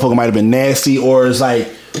 that motherfucker might have been nasty, or it's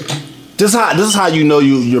like, this is how you know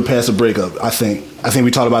you're past a breakup. I think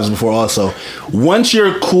we talked about this before also. Once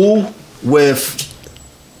you're cool with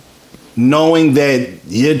knowing that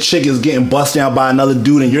your chick is getting busted out by another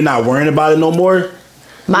dude and you're not worrying about it no more.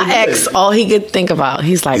 My ex, all he could think about,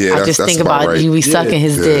 he's like, I just think about right. You be sucking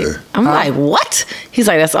his dick. I'm like, what? He's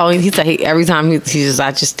like, that's all. He's like, every time I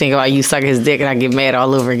just think about you sucking his dick and I get mad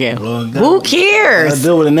all over again. Well, who cares? I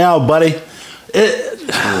deal with it now, buddy.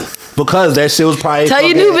 Because that shit was probably. Tell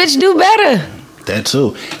your new bitch do better. That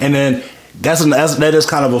too, and then that is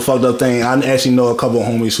kind of a fucked up thing. I actually know a couple of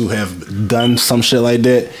homies who have done some shit like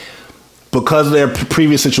that. Because of their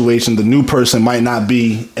previous situation, the new person might not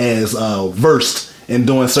be as versed in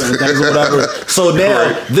doing certain things or whatever. So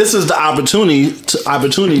now this is the opportunity to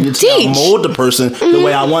mold the person the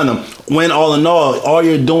way I want them. When all in all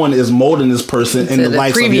you're doing is molding this person in the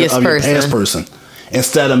life of your past person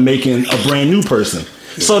instead of making a brand new person.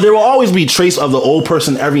 Yeah. So there will always be trace of the old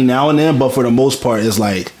person every now and then, but for the most part, it's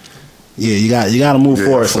like, yeah, you got to move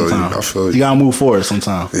forward sometimes. You got to move forward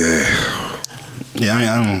sometimes. Yeah.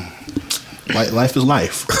 I don't. Life is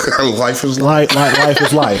life. Life is life. Life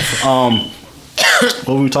is life. What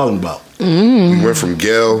were we talking about? We went from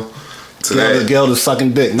Gail to that. Gail to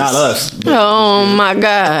sucking dick, not us. Oh my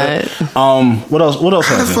god. What else?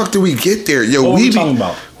 How the fuck did we get there? Yo, what we talking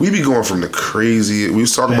about? We be going from the crazy. We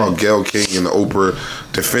was talking about Gail King and Oprah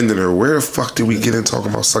defending her. Where the fuck did we get in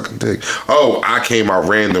talking about sucking dick? Oh, I came out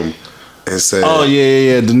random. And said, oh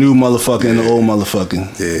yeah, the new motherfucker and the old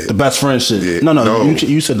motherfucker, the best friend shit. Yeah. No,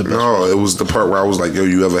 you said the best. No, it was the part where I was like, yo,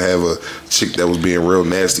 you ever have a chick that was being real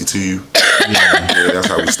nasty to you? Yeah, that's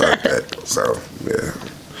how we start that. So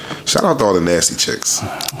yeah, shout out to all the nasty chicks.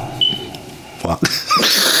 Fuck.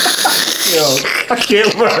 Yo, I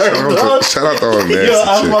can't with her. Dog. Shout out to all the nasty Yo,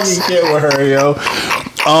 I chicks. fucking can't with her, yo.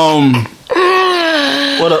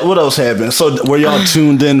 What else happened? So were y'all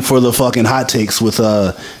tuned in for the fucking hot takes with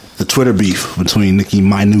the Twitter beef between Nicki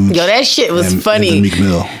Minaj? Yo, that shit was funny. and Meek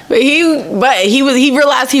Mill. But he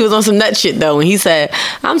realized he was on some nut shit though when he said,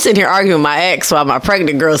 "I'm sitting here arguing with my ex while my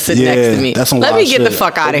pregnant girl sitting Yeah, next to me. that's some Let wild me get the shit.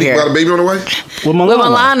 fuck out of You here." got a baby on the way? With With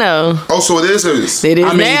Milano. Oh, so it is his. It is I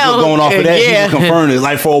mean, now. just going off of that, he Yeah. just confirmed it.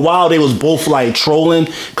 Like for a while, they was both like trolling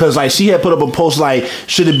because like she had put up a post like,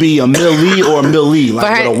 should it be a Millie or a Millie, like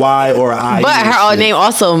But her- with a Y or a I? But her name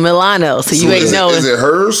also Milano, so you So ain't is knowing. Is it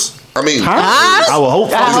hers? I mean, Huh? Huh? I would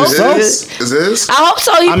hope. I hope is so. it his? Is it his? I hope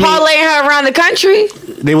so. He I mean- parlaying her around the country.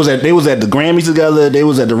 They was at the Grammys together. They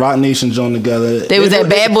was at the Rock Nation joint together. They was at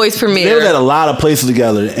Bad Boys premiere. They was at a lot of places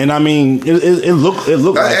together, and I mean, it looked That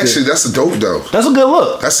like actually, it. that's a dope though. That's a good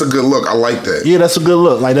look. That's a good look. I like that. Yeah, that's a good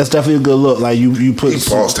look. Like that's definitely a good look. Like you put. He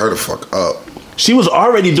bossed her the fuck up. She was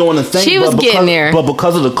already doing the thing. She was but getting because, there. but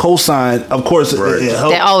because of the cosign, of course, Right. it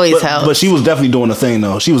helped. That always but, helps. But she was definitely doing the thing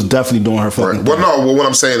though. She was definitely doing her fucking. Right. Well, thing. no. Well, what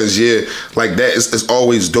I'm saying is, yeah, like that is it's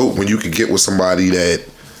always dope when you can get with somebody that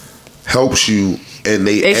helps you and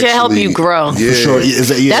they should help actually- you grow. Yeah, For sure. Is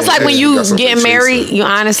that, yeah. That's like when Yeah, you got something get to chase married, it. you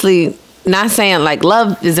honestly not saying like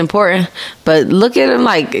love is important, but look at him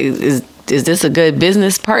like is this a good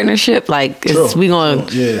business partnership? Like True. is we going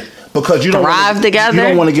to Yeah. Because you don't thrive wanna, together? You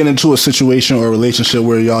don't want to get into a situation or a relationship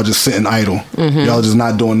where y'all just sitting idle. Y'all just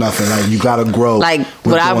not doing nothing. Like you gotta grow. like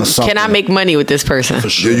with what doing can I something. make money with this person? For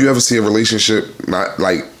sure. Yeah, you ever see a relationship, not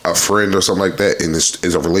like a friend or something like that, and it's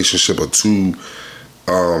a relationship of two,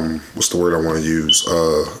 what's the word I want to use?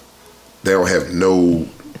 They don't have no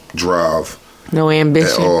drive No at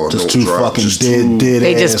ambition. all. Just no too drive, fucking just dead. too-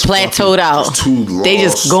 They just ass plateaued out. just too They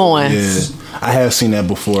just lost. going. Yeah, I have seen that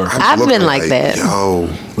before. I've looking been like that. Yo,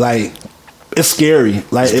 Like it's scary.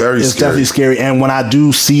 Like It's very it's scary. definitely scary. And when I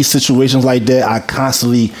do see situations like that, I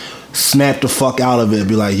constantly snap the fuck out of it.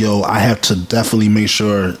 Be like, yo, I have to definitely make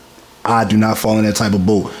sure I do not fall in that type of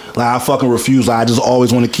boat. Like I fucking refuse. Like, I just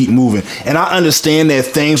always want to keep moving. And I understand that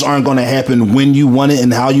things aren't going to happen when you want it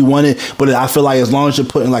and how you want it. But I feel like as long as you're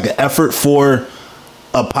putting like an effort for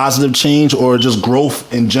a positive change or just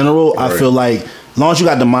growth in general, I Right. feel like as long as you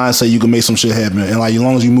got the mindset, you can make some shit happen. And like as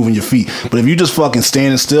long as you moving your feet. But if you just fucking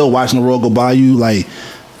standing still, watching the world go by you, like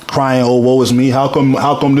crying, "Oh, woe is me! How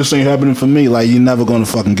come this ain't happening for me?" Like you're never gonna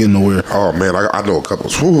fucking get nowhere. oh man, I know a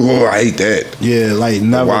couple. Ooh, I hate that. Yeah, like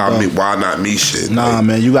never. Why done. me? Why not me? Shit. Nah, Like,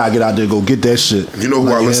 man, you gotta get out there, go get that shit. you know who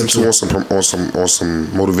Like, I you listen have to on some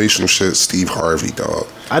motivational shit? Steve Harvey, dog.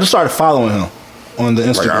 I just started following him on the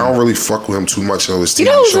Instagram. Like I don't really fuck with him too much on his TV You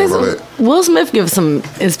know show and all who's that. Will Smith gives some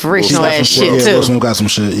inspirational Will ass Smith shit as yeah, Will too. Smith got some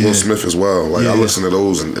shit. Yeah. Will Smith as well. Like I Yeah. listen to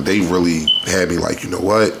those and they really had me like, you know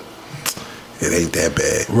what? It ain't that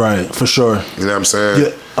bad. Right, for sure. You know what I'm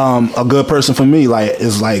saying? Yeah, a good person for me, like,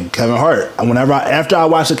 is like Kevin Hart. Whenever after I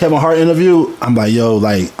watch the Kevin Hart interview, I'm like, yo,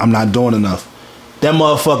 like, I'm not doing enough. That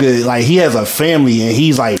motherfucker, like, he has a family and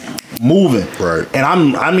he's like moving. Right. And I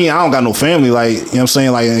don't got no family, like, you know what I'm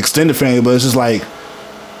saying, like an extended family, but it's just like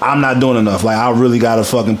I'm not doing enough. Like I really gotta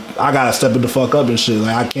step it the fuck up and shit.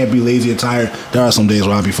 Like I can't be lazy and tired. There are some days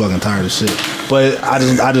where I'll be fucking tired of shit. But I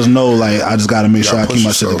just know like I just gotta make sure I keep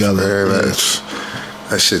my shit together. Man,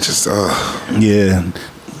 that shit just Yeah.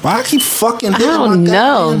 Why I keep fucking hitting don't my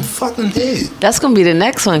know. goddamn fucking head? That's gonna be the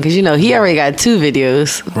next one because you know he already got 2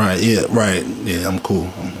 videos. Right, yeah, I'm cool.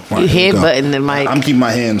 Right, You here we go. headbutting the mic. I'm keeping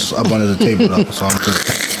my hands up under the table though, so I'm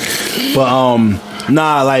good. But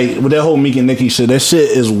nah, like with that whole Meek and Nicki shit, that shit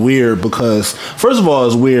is weird because first of all,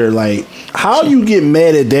 it's weird. Like, how you get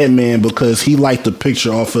mad at that man because he liked the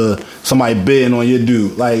picture off of somebody bidding on your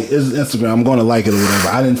dude? Like, it's Instagram. I'm gonna like it or whatever.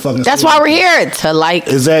 I didn't fucking. That's see why it. we're here to like,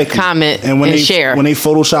 Exactly. comment, and, when they share. When they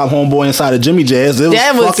Photoshop Homeboy inside of Jimmy Jazz, it was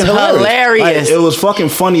That was fucking hilarious. Like, it was fucking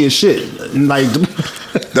funny as shit. Like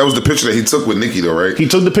that was the picture that he took with Nicki though, right? he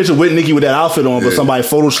took the picture with Nicki with that outfit on, but Yeah. somebody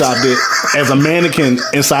photoshopped it as a mannequin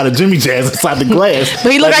inside of Jimmy Jazz inside the glass.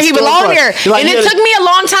 But he looked like he the belonged storefront. there. Like, And it yeah, took me a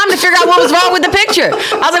long time to figure out what was wrong with the picture. I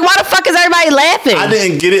was like, why the fuck is everybody laughing? I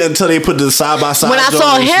didn't get it until they put the side by side. When I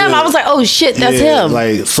saw him, I was like, oh shit, that's him.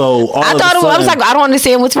 Like so, all I of thought a it was, I was sudden- like, I don't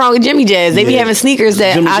understand what's wrong with Jimmy Jazz. They be Yeah. having sneakers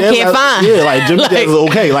that Jimmy I Jazz, can't find. Yeah, like Jimmy Jazz is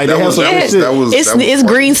okay. Like That they have was- some that good was- shit. that was- It's funny.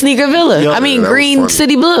 Green Sneaker Villa. Yeah. I mean, Yeah, that was Green funny.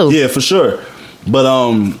 City Blue. Yeah, for sure. But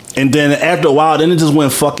and then after a while, then it just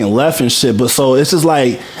went fucking left and shit. But so it's just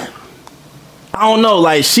like I don't know.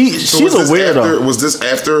 Like So she's a was this weirdo. Was this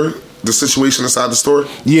after The situation inside the store?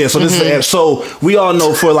 Yeah, so this is so we all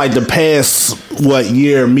know for like the past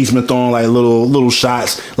year, Meek's been throwing like little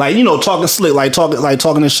shots, like talking slick, like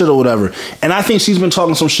talking this shit or whatever. And I think she's been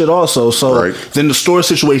talking some shit also. So then the store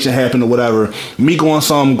situation happened or whatever. Meek on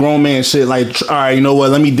some grown man shit, like, all right, you know what?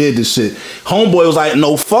 Let me did this shit. Homeboy was like,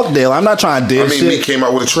 no, fuck that. I'm not trying to did shit. Meek came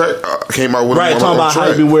out with a track. Came out with right, talking about how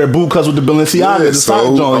you wear boot cuts with the Balenciaga, the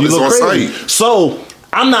sock joint. You look crazy. Site. So.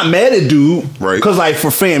 I'm not mad at dude, right? Because like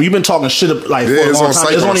for fam, you've been talking shit like for a long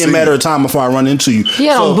time. It's only a matter of time before I run into you.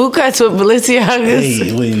 Yeah, on boot cuts with Balenciagas.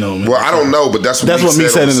 Hey, well, man. Well, I don't know, but that's what Meek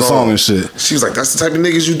said in the song and shit. She was like, "That's the type of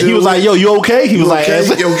niggas you do." He was like, "Yo, you okay?" He was like,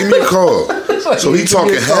 "Yo, give me a call." So he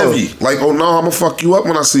talking heavy, like, "Oh no, I'm gonna fuck you up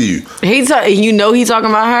when I see you." He talking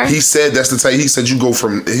about her. He said that's the type. He said you go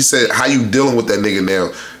from. He said how you dealing with that nigga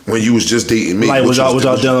now when you was just dating me. Like, was y'all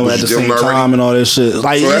dealing with at the same time and all this shit.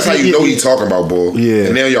 Like, so that's how you know he talking about, boy. Yeah.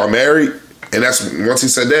 And now y'all married. And that's once he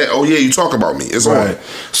said that. Oh yeah, you talk about me. It's right. On.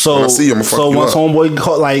 So when I see you, I'm gonna fuck you once up. homeboy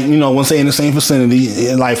caught, like once they in the same vicinity,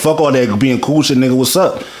 and like fuck all that being cool shit, nigga, what's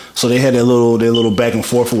up? So they had their little back and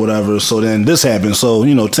forth or whatever. So then this happened. So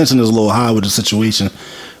tension is a little high with the situation,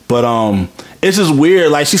 but it's just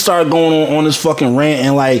weird. Like she started going on this fucking rant,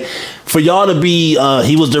 and like for y'all to be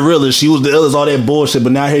he was the realest, she was the illest, all that bullshit.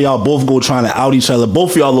 But now here y'all both go trying to out each other.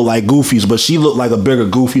 Both of y'all look like goofies, but she looked like a bigger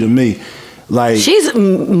goofy to me. Like she's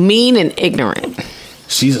mean and ignorant.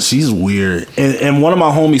 She's weird. And one of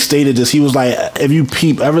my homies stated this. He was like, if you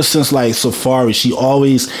peep, ever since like Safari, she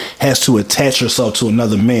always has to attach herself to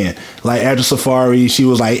another man. Like after Safari, she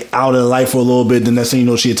was like out of life for a little bit. Then next thing you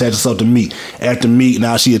know, she attached herself to Meek. After Meek,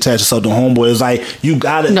 now she attached herself to Homeboy. It's like you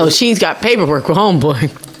got it. No, she's got paperwork with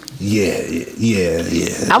Homeboy.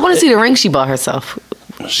 Yeah. I want to see the ring she bought herself.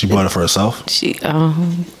 She bought it for herself.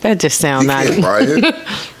 That just sounds nice. Can't buy it.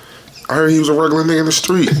 I heard he was a regular nigga in the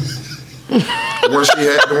street. the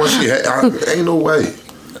one she had, ain't no way.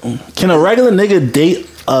 Can a regular nigga date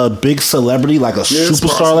a big celebrity like a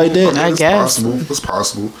superstar like that? I guess it's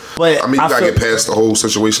possible. But I mean, you gotta get past the whole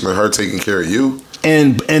situation of her taking care of you,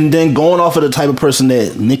 and then going off of the type of person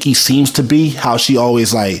that Nicki seems to be, how she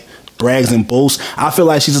always like brags and boasts. I feel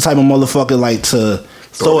like she's the type of motherfucker like to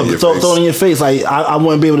throw it in your face. Like I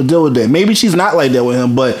wouldn't be able to deal with that. Maybe she's not like that with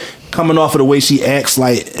him, but coming off of the way she acts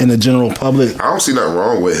like in the general public, I don't see nothing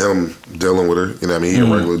wrong with him dealing with her. You know what I mean? He a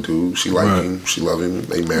regular dude. She like him. She love him.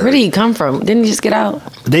 They married. Where did he come from? Didn't he just get out?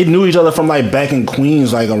 They knew each other from like back in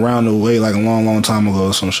Queens, like around the way, like a long time ago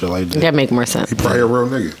or some shit like that. That make more sense. He probably a real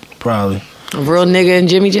nigga. Probably a real nigga and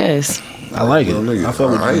Jimmy Jazz. I like it. I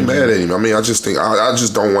ain't mad at him. I mean, I just think I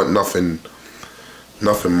just don't want nothing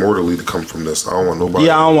mortally to come from this. I don't want nobody.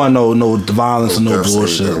 Yeah, I don't want no violence and no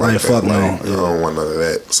bullshit. Like fuck no. I don't want none of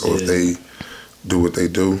that. So if they do what they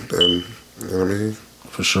do, then you know what I mean.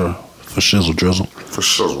 For sure. For shizzle drizzle.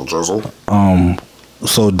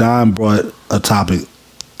 So Don brought a topic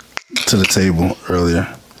to the table earlier.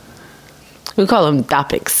 We call them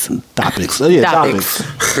topics. Topics. Oh yeah, topics.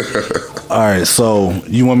 All right. So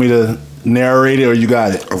you want me to narrate it, or you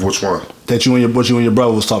got it? Of which one? That you and your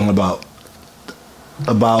brother was talking about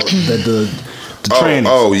that the training.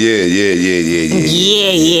 Oh yeah.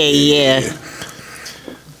 Yeah.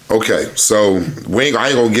 Okay, so I ain't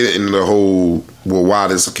gonna get into the whole why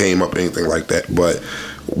this came up or anything like that, but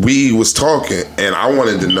we was talking and I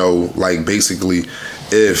wanted to know, like, basically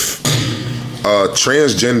if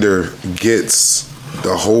transgender gets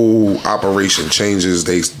the whole operation changes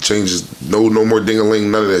no more ding-a-ling,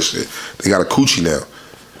 none of that shit. They got a coochie now.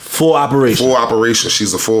 Full operation.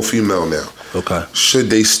 She's a full female now. Okay. Should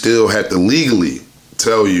they still have to legally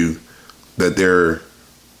tell you that they're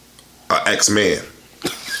an X-Man?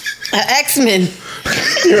 An X-Men.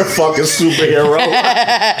 You're a fucking superhero.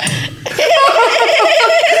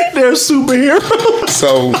 They're superheroes.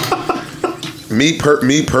 So, me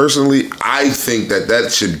personally, I think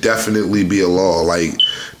that should definitely be a law, like,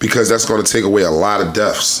 because that's going to take away a lot of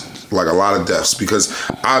deaths. Like a lot of deaths, because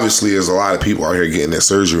obviously there's a lot of people out here getting their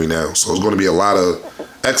surgery now. So it's going to be a lot of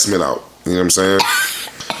X-Men out. You know what I'm saying?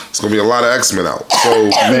 It's going to be a lot of X-Men out. So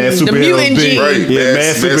mad superheroes big. Right, yeah,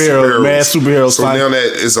 mad superheroes. So now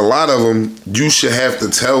that it's a lot of them, you should have to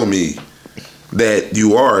tell me that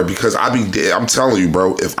you are, because I'm telling you,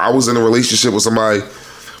 bro, if I was in a relationship with somebody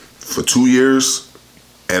for 2 years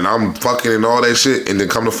and I'm fucking and all that shit, and then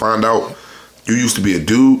come to find out you used to be a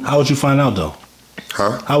dude. How would you find out though?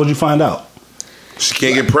 Huh? How would you find out? She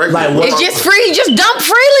can't get pregnant. Like, it's just free. Just dump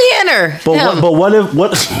freely in her. But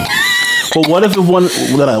But what if it one?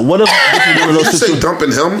 What if this is one of Did those you say situations?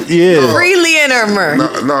 dumping him? Yeah. Freely in her murk.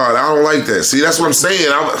 No, I don't like that. See, that's what I'm saying.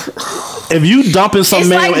 If you dumping some It's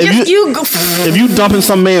man, like just if you dumping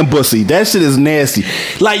some man pussy, that shit is nasty.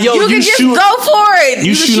 Like yo, you can just shoot go for it.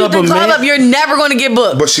 you You shoot shoot up the a club man- up. You're never going to get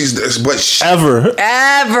booked. ever.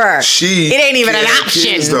 Ever. It ain't even an option.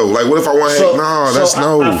 Kids, though. Like, what if I want to? That's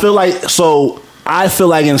no. I feel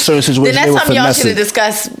like in certain situations Then they that's were something y'all should finessing. have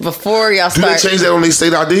discussed before y'all Do they start. change that on their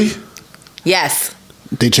state ID? Yes.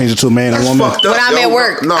 They changed it to a man and That's woman. fucked up. When I'm yo. at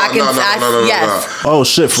work, no, I can- no. yes. Oh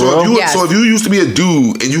shit, for So real? Yes. if you used to be a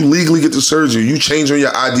dude and you legally get the surgery, you change on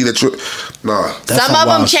your ID that you nah. That's Some some of them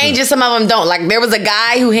wild change shit. it, some of them don't. Like there was a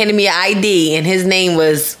guy who handed me an ID and his name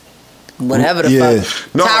was whatever the Yeah.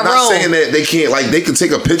 fuck. No, I'm not Tyrone. saying that they can't. Like they can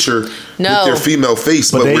take a picture No. with their female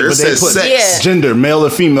face, but where it they says put sex, Yeah. gender, male or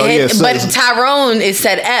female. And- Yeah, but sex. Tyrone, it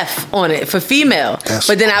said F on it for female. That's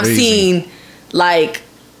but then I've crazy. seen like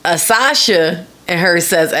a Sasha and hers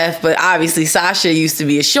says F, but obviously Sasha used to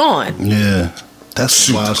be a Sean. Yeah, that's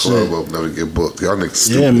shoot the wild club shit. up, never get booked. Y'all niggas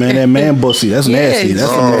stupid. Yeah, man, that man pussy. That's nasty. That's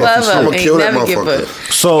shoot some the nasty club shit. up, I'ma ain't kill that never get motherfucker.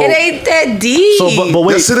 booked. So- it ain't that deep. So, but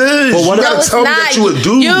wait. Yes, it is. But what You if- gotta No, it's tell me not. that you a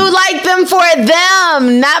dude. You like them for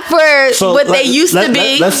them, not for So what let- they used let- to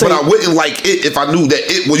be. let's say- But I wouldn't like it if I knew that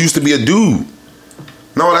it used to be a dude.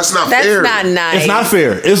 No, that's not That's fair. not nice. It's not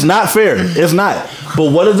fair. It's not fair. It's not.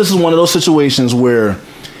 But what if this is one of those situations where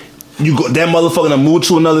you go that motherfucker to move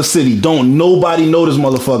to another city? Don't nobody know this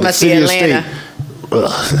motherfucker. Must be city or Atlanta. state.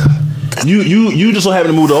 Ugh. You just so happen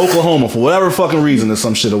to move to Oklahoma for whatever fucking reason or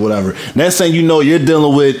some shit or whatever. Next thing you know, you're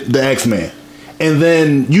dealing with the X-Man. And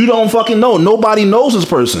then you don't fucking know. Nobody knows this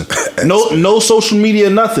person. No social media,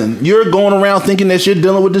 nothing. You're going around thinking that you're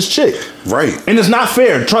dealing with this chick. Right. And it's not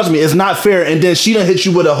fair. Trust me, it's not fair. And then she done hit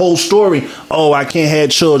you with a whole story. Oh, I can't have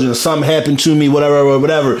children. Something happened to me,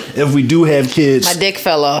 whatever. If we do have kids. My dick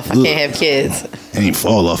fell off. I can't have kids. It ain't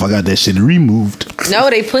fall off. I got that shit removed. No,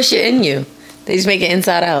 they push it in you. They just make it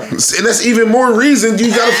inside out. And that's even more reason you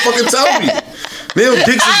gotta fucking tell me. Neil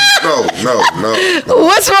Dixon. No.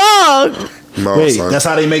 What's wrong? No, Wait, son. that's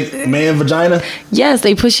how they make man vagina? Yes,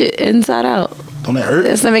 they push it inside out. Don't that hurt?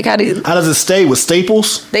 That's not make how they. How does it stay? With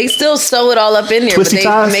staples? They still sew it all up in there, Twisty but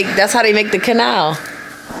ties? that's how they make the canal.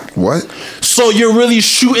 What? So you're really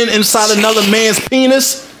shooting inside another man's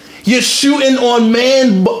penis? You're shooting on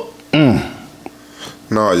man.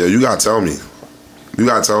 No, yo, you gotta tell me. You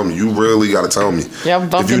gotta tell me. You really gotta tell me. Y'all If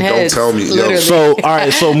bumping you heads. don't tell me, Literally. yo, So, all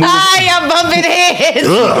right, so moving. Y'all bumping heads.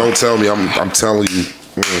 don't tell me. I'm telling you.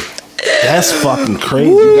 That's fucking crazy.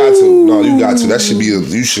 You got to. No, you got to. That should be.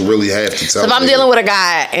 You should really have to tell So if me. I'm dealing with a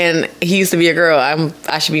guy and he used to be a girl,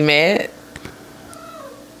 I should be mad.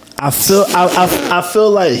 I feel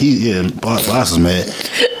like boss is mad.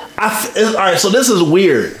 All right, so this is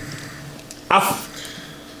weird.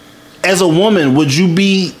 As a woman, would you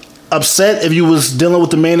be upset if you was dealing with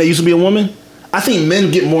the man that used to be a woman? I think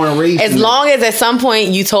men get more enraged. As long as at some point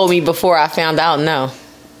you told me before I found out, no.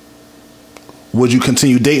 Would you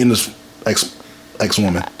continue dating this ex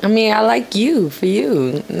woman? I mean, I like you for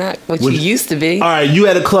you, not what Would you you- used to be. All right, you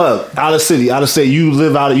at a club, out of state. You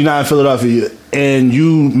live you're not in Philadelphia, and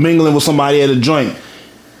you mingling with somebody at a joint.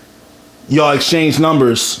 Y'all exchange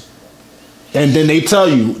numbers, and then they tell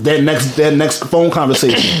you that next phone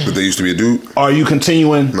conversation. But they used to be a dude. Are you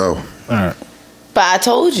continuing? No. All right. But I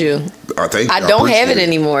told you, I think I don't have it appreciate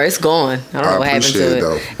anymore. It's gone. I don't I know what happened appreciate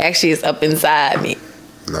to it, it. Actually, it's up inside me.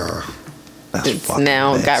 Nah, That's It's fucking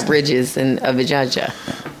now nasty. got ridges and a vagina.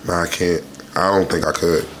 I can't. I don't think I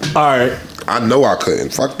could. All right. I know I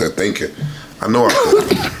couldn't. Fuck that thinking. I know I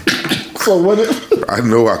couldn't. So what if I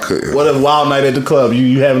know I couldn't. wild night at the club?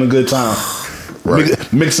 You having a good time,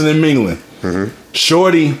 Right. mixing and mingling.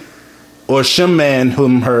 Shorty or Shim man,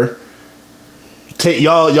 her. Take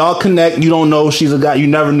y'all connect. You don't know she's a guy. You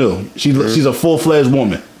never knew she's a full-fledged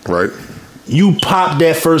woman. Right. You pop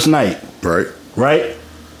that first night, Right. right?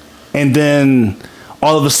 And then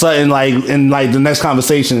all of a sudden, like in like the next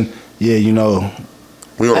conversation, yeah, you know,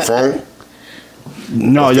 We on the phone?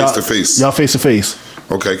 no, Or y'all face to face? y'all face to face.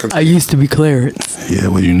 Okay. used to be Clarence. Yeah,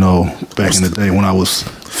 well, you know, back in the day when I was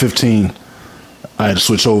 15, I had to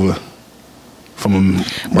switch over from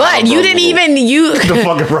But you didn't even the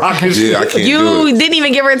fucking rocket. Yeah, I can't do you it. didn't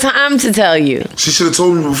even give her time to tell you. She should have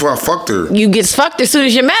told me before I fucked her. You get fucked as soon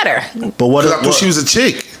as you met her. But what? Because I thought she was a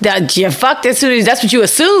chick. That you fucked as soon as that's what you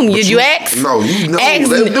assume. Did you ask? No, you know. Ask,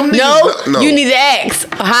 them niggas no, no. you need to ask.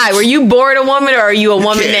 Hi, were you born a woman or are you a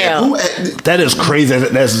woman Can't. now? That is crazy.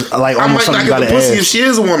 That's like I almost might something not you get gotta the pussy if ask. she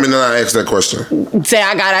is a woman, then I ask that question. Say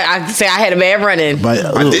I had a bad run in. But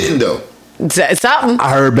I didn't though. Something. I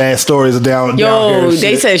heard bad stories down here. Yo, and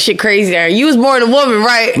they shit. said shit crazy there. You was born a woman,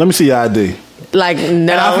 right? Let me see your ID. Like, no.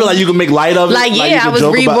 And I feel like you can make light of it. Like, you yeah, I can was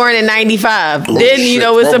joke reborn about- in 95. Oh, Then, you shit,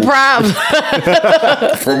 know, it's a fumble.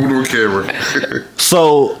 problem. Fumble to a camera.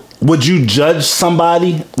 So, would you judge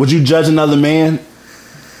somebody? Would you judge another man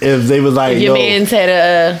if they was like, Your yo, man's had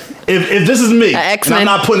a... if this is me, and X-Men. I'm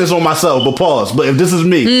not putting this on myself, but pause. But if this is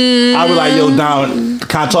me, I was like, yo, Don,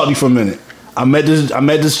 can I talk to you for a minute? I met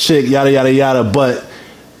this chick, yada yada yada, but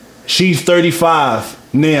she's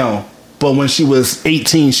 35 now. But when she was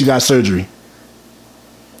 18, she got surgery.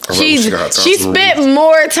 She spent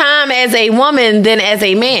more time as a woman than as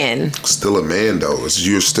a man. Still a man though.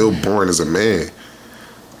 You're still born as a man.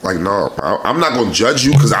 Like no, I'm not gonna judge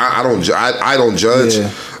you because I don't judge.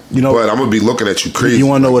 Yeah. You know, but I'm gonna be looking at you crazy. You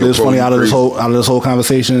want to know like, what is funny out of this crazy. whole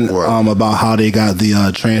conversation What? about how they got the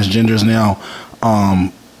transgenders now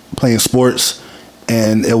playing sports,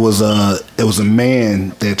 and it was a man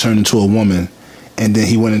that turned into a woman, and then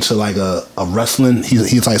he went into like a wrestling.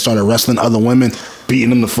 He's like started wrestling other women, beating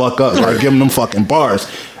them the fuck up, like giving them fucking bars.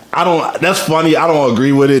 That's funny. I don't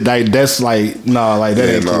agree with it. Like that's like no, like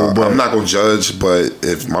that ain't cool. But I'm not gonna judge. But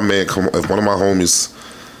if my man if one of my homies,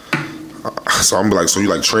 so I'm like, so you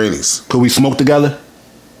like trannies? Could we smoke together?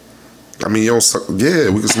 I mean, you don't. Yeah,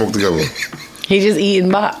 we can smoke together. He just eating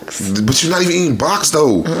box. But you're not even eating box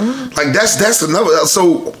though. Like that's another.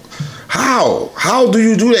 So how do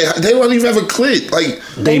you do that? They don't even have a clit. Like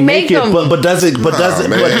They make make it, them. but does it? But does it?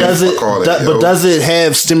 man, But does it? fuck all that, yo. But does it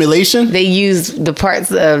have stimulation? They use the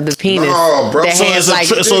parts of the penis No, bro. that So have it's a like...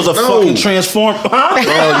 So it's a No. fucking transform. Huh?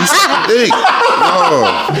 you suck dick.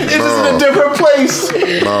 No, It's just in a different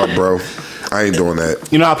place. no, bro. I ain't doing that.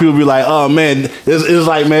 You know how people be like, "Oh man," it's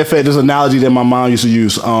like, man, fact, this analogy that my mom used to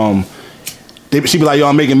use. She be like, "Yo,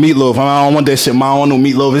 I'm making meatloaf. I don't want that shit. Mom, I want no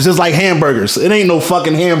meatloaf. It's just like hamburgers. It ain't no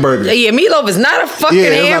fucking hamburger. Yeah, meatloaf is not a fucking Yeah,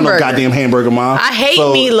 it's hamburger. not no goddamn hamburger, mom. I hate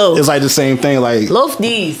meatloaf. It's like the same thing. Like Loaf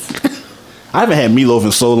these. I haven't had meatloaf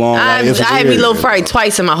in so long. I Like, it's had weird. meatloaf probably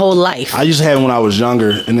twice in my whole life. I used to have it when I was younger,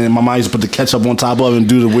 and then my mom used to put the ketchup on top of it and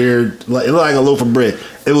do the weird, like it looked like a loaf of bread.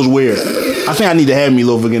 It was weird. I think I need to have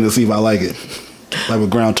meatloaf again to see if I like it, like with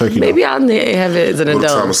ground turkey. Maybe though. I'll have it as an Go to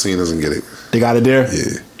adult. Thomasine doesn't get it. They got it there.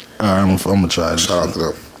 Yeah. All right, I'm gonna try it. Shout out to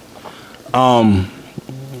them.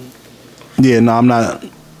 Yeah, no, I'm not.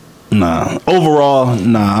 Nah. Overall,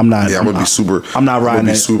 nah, I'm not. Yeah, I'm gonna be super. I'm not I'm riding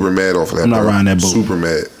gonna be that. super mad off of that. I'm not bro. riding that boat. Super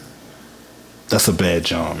mad. That's a bad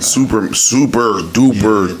job. Man. Super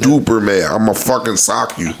duper mad. I'm gonna fucking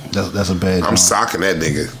sock you. That's a bad job. I'm socking that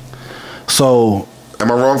nigga. So Am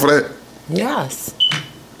I wrong for that? Yes.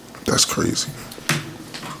 That's crazy.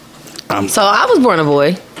 So I was born a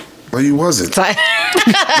boy. No, you wasn't. So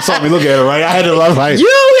you saw me look at it, right? I had to love like.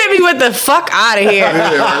 you hit me with the fuck out of here.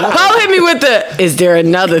 Paul hit me with the, is there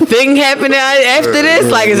another thing happening after this?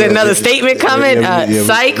 Like, is there another statement coming?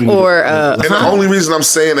 Psych or... And the only reason I'm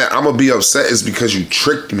saying that I'm gonna be upset is because you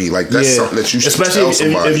tricked me. Like that's something that you should especially tell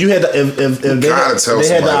somebody. if you had if they gotta had, tell they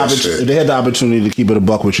had the somebody that shit. if they had the opportunity to keep it a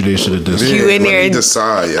buck with you, they should have done. You in let there me and-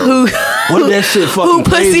 decide, yo. Who, What that shit fucking who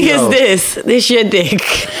pussy crazy, is though. this? This your dick.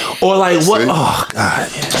 Or like what? See? Oh god.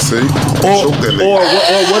 See? Or, Choke that nigga. or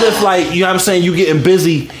what if like, you know what I'm saying, you getting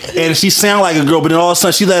busy and she sound like a girl, but then all of a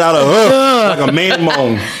sudden she let out a like a man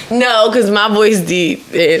moan. No, because my voice deep.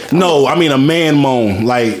 No, I mean a man moan,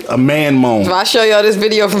 like a man moan. If I show y'all this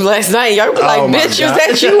video from last night, y'all be like, Oh, my bitch, was God.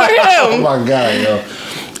 that you or Oh him? my god, yo.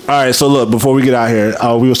 All right, so look, before we get out here,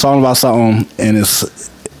 we was talking about something, and it's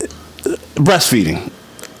breastfeeding.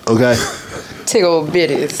 Okay, Tickle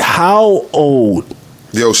bitties. how old?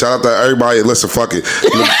 Yo, shout out to everybody. Listen, fuck it.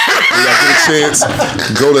 When y'all get a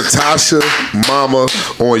chance, go to Tasha Mama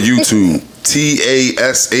on YouTube.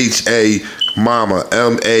 TASHA Mama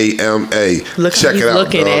MAMA. Look Check who it he's out,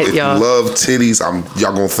 looking dog. at, If y'all. you love titties,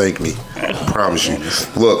 y'all gonna thank me. I promise you.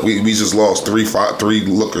 Look, we just lost three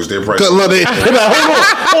lookers. They're probably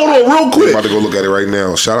Hold on, real I'm quick. about to go look at it right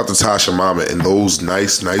now. Shout out to Tasha Mama and those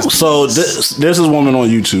nice. So there's this woman on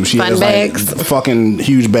YouTube. She Fun has bags. like fucking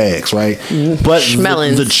huge bags, right? But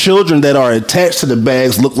Schmelins. the children that are attached to the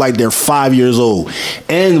bags look like they're 5 years old,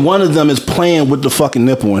 and one of them is playing with the fucking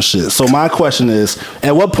nipple and shit. So my question is,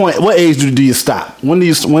 at what age do you stop? When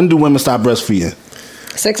do women stop breastfeeding?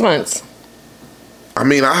 6 months. I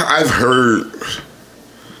mean, I've heard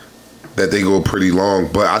that they go pretty long,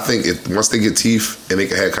 but I think once they get teeth and they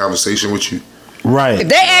can have conversation with you, Right. If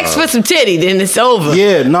they ask for some titty, then it's over.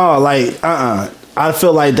 Yeah, no, like, I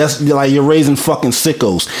feel like that's like you're raising fucking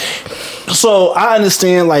sickos. So I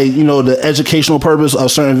understand, like, you know, the educational purpose of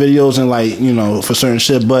certain videos and, like, you know, for certain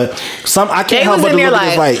shit, but I can't help but to look at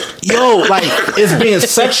this like, yo, like, it's being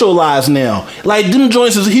sexualized now. Like, them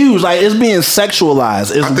joints is huge. Like, it's being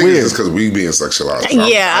sexualized. It's I think weird. it's just because we being sexualized.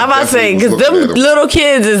 Yeah, I'm about to say, because them little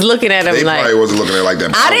kids is looking at him they like. probably wasn't looking at it like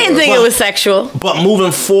that. I didn't think it was sexual. But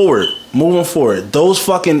moving forward, those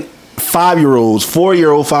fucking 5-year-olds,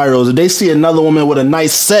 4-year-old, 5-year-olds, if they see another woman with a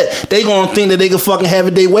nice set, they gonna think that they can fucking have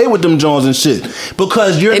it their way with them Jones and shit.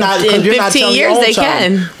 Because you're not. In you're 15 not telling years, your own they child.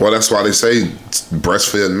 can. Well, that's why they say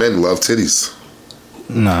breastfed men love titties.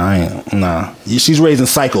 Nah. She's raising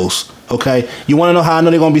psychos. Okay, you want to know how I know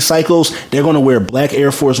they're gonna be psychos? They're gonna wear black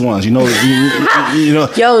Air Force Ones. You know, you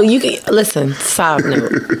know. Yo, you can listen. Side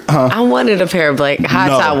note. I wanted a pair of black high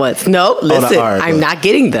top ones. No, listen, right, I'm not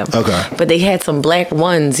getting them. Okay, but they had some black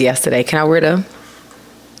ones yesterday. Can I wear them?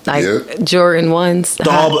 Like Jordan ones.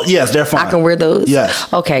 Yes, they're fine. I can wear those.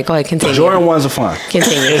 Yes. Okay, go ahead. Continue. Jordan ones are fine.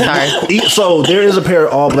 Continue. Sorry. So there is a pair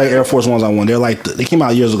of all black Air Force Ones I want. They're like they came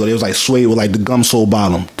out years ago. They was like suede with like the gum sole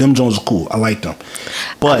bottom. Them Jones are cool. I like them.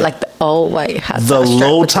 But I like the all white hot the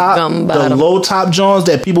low top, the low top Jones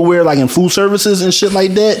that people wear like in food services and shit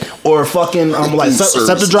like that, or fucking like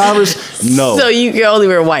SEPTA drivers. No. So you can only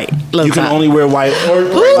wear white. You can only wear white. Or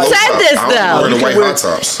who said this though? The white hot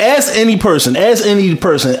tops. Ask any person,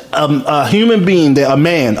 a human being,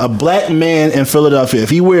 a black man in Philadelphia, if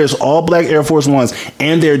he wears all black Air Force Ones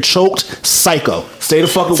and they're choked, psycho. Stay the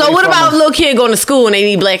fuck away. So what about a little kid going to school and they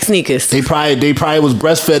need black sneakers? They probably was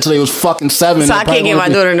breastfed till they was fucking 7. So I can't get my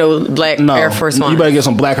daughter no black Air Force Ones. You better get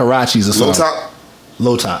some black Hirachis or something.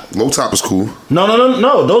 Low top. Low top is cool. No.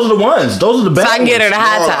 Those are the ones. Those are the bad ones. So I can get her the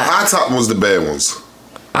high top. The high top was the bad ones.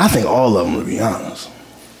 I think all of them, to be honest.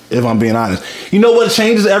 If I'm being honest. You know what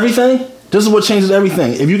changes everything? This is what changes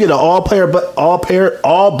everything. If you get an all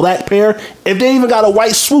black pair, if they even got a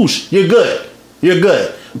white swoosh, you're good.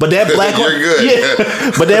 But that black You're one, good.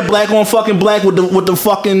 yeah. But that black on fucking black with the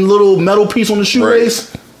fucking little metal piece on the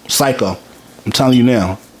shoelace, psycho. I'm telling you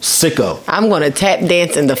now. Sicko. I'm gonna tap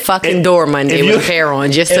dance in the fucking door Monday with a pair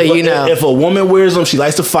on, just so you know. If a woman wears them, she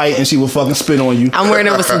likes to fight and she will fucking spit on you. I'm wearing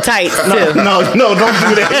them with some tights too. No, don't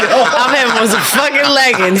do that. I'm having on some fucking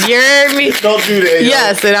leggings. You heard me? Don't do that. Yo.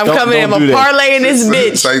 Yes, and I'm coming in. I'm parlaying this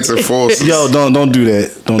bitch. Tights and forces. Yo, don't do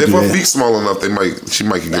that. Don't if do her that. feet small enough, she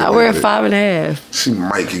might get away with it. I wear a 5.5. She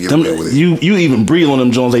might get away with it. You even breathe on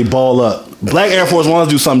them Jones, they ball up. Black Air Force Ones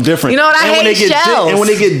do something different. You know what? I hate shells. And when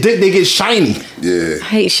they get dick, they get shiny. Yeah. I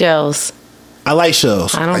hate shells. I like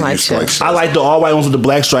shells. I don't like shells. I like the all white ones with the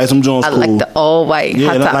black stripes. Them Jones cool. I like the all white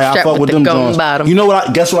hot top strap fuck with the them gum Jones. bottom. You know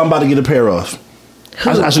what? Guess what I'm about to get a pair of?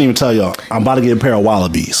 I shouldn't even tell y'all. I'm about to get a pair of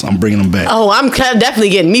Wallabies. I'm bringing them back. Oh, I'm definitely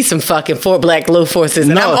getting me some fucking 4 black low forces,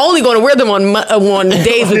 and I'm only going to wear them on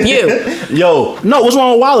days with you. Yo, no, what's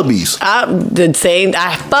wrong with Wallabies? I'm the same.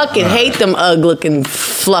 I fucking hate them ugly looking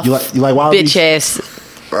fluff. You like Wallabies? Bitch ass.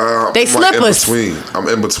 They slippers. I'm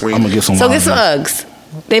in between. I'm gonna get some. So Wallabies. get some Uggs.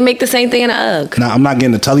 They make the same thing in an Ugg. Nah, I'm not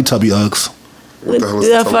getting the Teletubby Uggs. What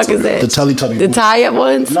the fuck is that? The Teletubby. The tie-up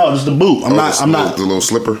ones? No, just the boot. I'm not. The little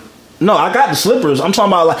slipper. No, I got the slippers. I'm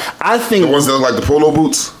talking about I think the ones that look like the polo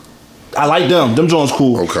boots. I like them. Them Jones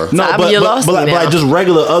cool. Okay. No, but like just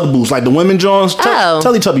regular Ugg boots, like the women Jones.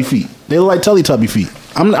 Teletubby feet. They look like Teletubby feet.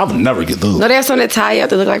 I would never get those. No, they have some that tie up.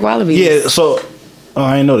 They look like Wallabies. Yeah. So. Oh,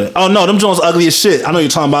 I didn't know that. Oh no, them Jones ugly as shit. I know you're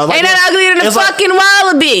talking about. Ain't that uglier than a fucking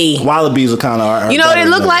wallaby? Wallabies are kind of. You know they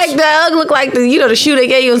look like the Ugg look like the shoe they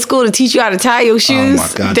gave you in school to teach you how to tie your shoes. Oh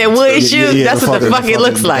my god, that wood shoe. Yeah, that's what the fuck it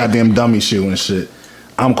looks like. Goddamn dummy shoe and shit.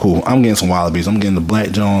 I'm cool. I'm getting some Wallabies. I'm getting the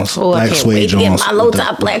black Jones, black suede Jones. Get my low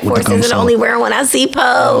top black forces and only wear when I see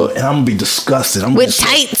Poe. And I'm gonna be disgusted. With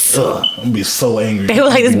tights. I'm gonna be so angry. They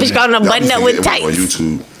look like this bitch got on a button up with tights. On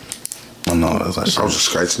YouTube. Oh no, that's like I was just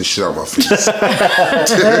scratching the shit out of my face.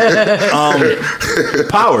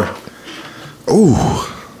 Power. Ooh,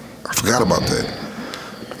 I forgot about that.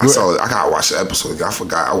 I gotta watch the episode again. I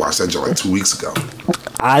forgot. I watched that joint like 2 weeks ago.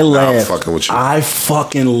 I laughed. I'm fucking with you. I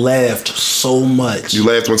fucking laughed so much. You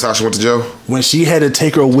laughed when Tasha went to jail? When she had to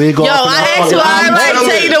take her wig off. Yo, I had to. I like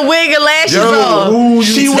take the wig and lashes off. That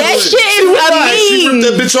shit is She ripped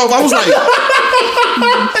that bitch off. I was like,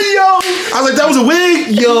 I was like, that was a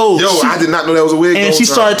wig? Yo, I did not know that was a wig. And she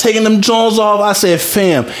started taking them Jones off. I said,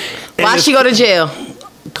 fam. Why she go to jail?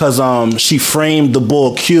 Because she framed the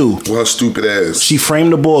boy Q. Well, stupid ass. She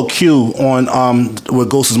framed the boy Q on with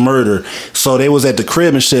Ghost's murder. So they was at the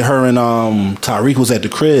crib and shit. Her and Tariq was at the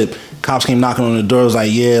crib. Cops came knocking on the door. Was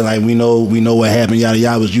like, yeah, like we know what happened. Yada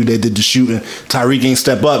yada. It was you that did the shooting. Tariq ain't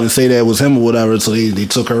step up and say that it was him or whatever. So they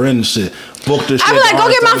took her in and shit. Booked her. I be like, go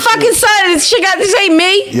get my fucking son. This shit ain't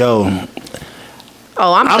me. Yo.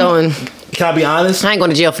 Oh, I'm throwing. can I be honest? I ain't going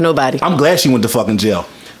to jail for nobody. I'm glad she went to fucking jail.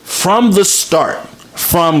 From the start,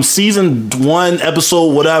 from season 1,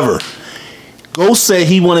 episode whatever, Ghost said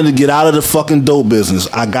he wanted to get out of the fucking dope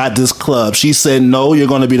business. I got this club. She said, no, you're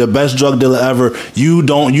going to be the best drug dealer ever. You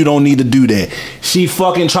don't need to do that. She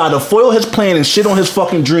fucking tried to foil his plan and shit on his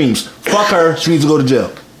fucking dreams. Fuck her. She needs to go to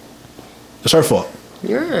jail. It's her fault.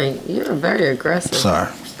 You're very aggressive. Sorry.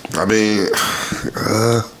 I mean,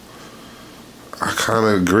 I kind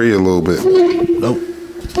of agree a little bit. Nope.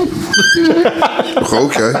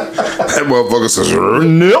 Okay. That motherfucker says,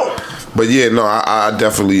 nope. But yeah, no, I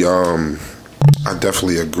definitely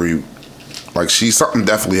agree. Like, something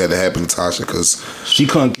definitely had to happen to Tasha because she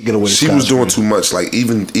couldn't get away. She was doing too much. Like,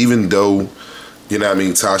 even though, you know what I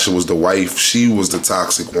mean, Tasha was the wife, she was the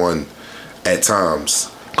toxic one at times.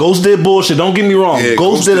 Ghost did bullshit. Don't get me wrong. Yeah,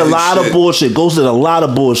 Ghost did a lot of bullshit. Ghost did a lot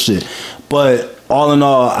of bullshit. But all in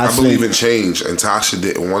all, I believe in change, and Tasha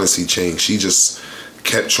didn't want to see change. She just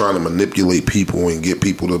kept trying to manipulate people and get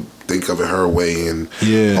people to think of it her way and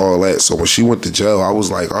all that. So when she went to jail, I was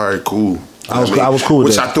like, all right, cool. I was cool with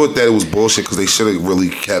which that. I thought that it was bullshit because they should have really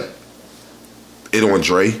kept it on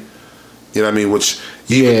Dre. You know what I mean? Which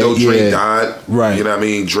even though Dre died, right? You know what I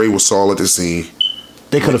mean? Dre was all at the scene.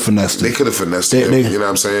 They could have finessed it. They could have finessed it. You know what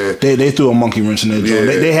I'm saying? They threw a monkey wrench in their joint.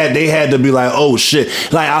 They had to be like, oh shit.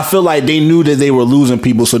 Like, I feel like they knew that they were losing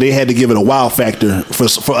people, so they had to give it a wow factor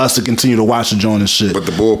for us to continue to watch the joint and shit. But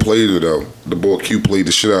the boy played her though. The boy Q played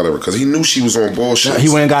the shit out of her because he knew she was on bullshit. He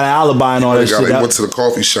went and got an alibi and all that shit. He went to the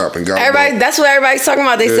coffee shop and got everybody. That's what everybody's talking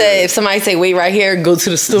about. They said if somebody say wait right here, go to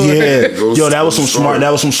the store. Yeah, yo, that was some smart.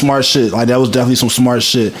 That was some smart shit. Like, that was definitely some smart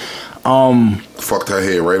shit. Fucked her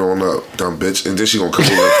head right on up, dumb bitch, and then she gonna come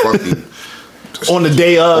over and fucking on the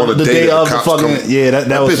day of the fucking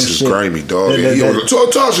that was bitch some is shit. grimy, dog.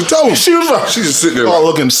 Tasha, tell him. She just sitting there all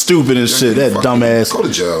looking stupid and shit. That dumbass. Go to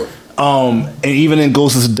jail. And even in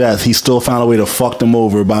Ghost's death, he still found a way to fuck them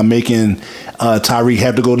over by making Tariq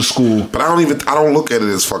have to go to school. But I don't look at it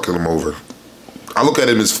as fucking them over. I look at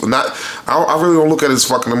him as not. I really don't look at it as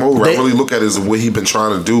fucking him over. I really look at it as what he been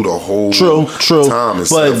trying to do the whole true. time.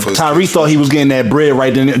 But Tyree thought he was getting that bread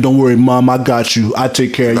right then. Don't worry, mom, I got you. I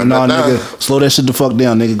take care of you. Nah, nigga, slow that shit the fuck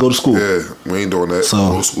down, nigga. Go to school. Yeah, we ain't doing that. So,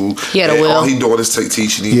 go to school. Yeah, all he doing is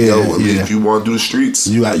teaching you. If you want to do the streets,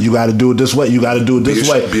 you got to do it this way. You got to do it this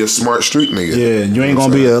way. Be a smart street nigga. Yeah, you ain't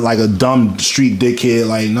gonna be a dumb street dickhead.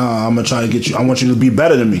 Like, nah, I'm gonna try to get you. I want you to be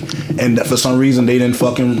better than me. And for some reason, they didn't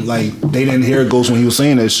fucking they didn't hear Ghost when he was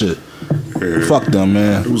saying that shit. Yeah. Fuck them,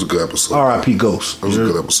 man. It was a good episode. R.I.P. Ghost. It was a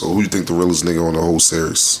good episode. Who you think the realest nigga on the whole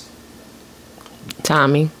series?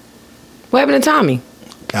 Tommy. What happened to Tommy?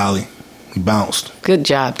 Golly, he bounced. Good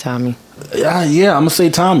job, Tommy. Yeah, I'm gonna say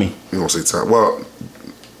Tommy. You gonna say Tommy? Well,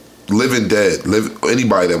 living dead,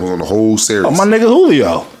 anybody that was on the whole series. Oh, my nigga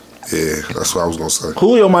Julio. Yeah, that's what I was gonna say.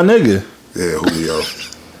 Julio, my nigga. Yeah, Julio.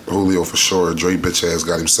 Julio for sure. Dre bitch ass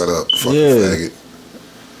got him set up. Fucking faggot.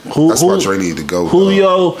 That's why Dre needed to go.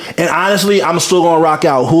 Julio, and honestly, I'm still gonna rock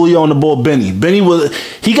out Julio and the boy Benny. Benny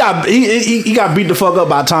he got beat the fuck up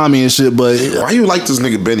by Tommy and shit. But why you like this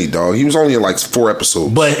nigga Benny, dog? He was only in like 4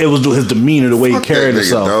 episodes. But it was his demeanor, the way he carried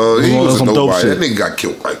himself. Dog. He was a nobody. That nigga got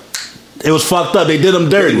killed. Like, it was fucked up. They did him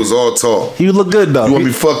dirty. He was all talk. He looked good though. You want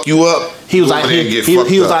me to fuck you up? He was like,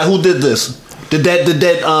 he was like, who did this? Did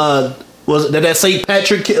that was that St.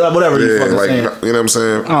 Patrick kid? Whatever you fucking saying. You know what I'm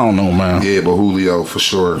saying? I don't know, man. Yeah, but Julio for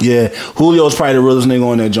sure. Yeah, Julio's probably the realest nigga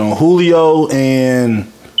on that joint. Julio and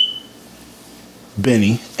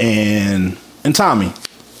Benny and Tommy.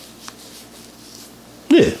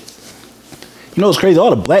 Yeah. You know what's crazy?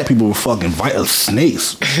 All the black people were fucking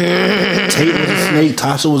snakes. Tate was a snake.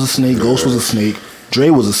 Tasha was a snake. Ghost was a snake.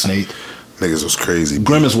 Dre was a snake. Niggas was crazy.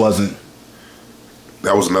 Grimace wasn't.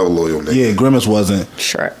 That was another loyal nigga. Yeah, Grimace wasn't.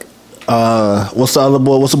 Shrek. What's the other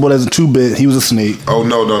boy? What's the boy that's a 2-bit? He was a snake. Oh,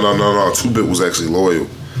 no. 2-bit was actually loyal.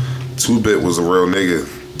 2-bit was a real nigga.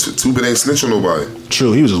 2-bit ain't snitch on nobody.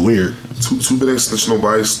 True, he was just weird. 2-bit ain't snitch on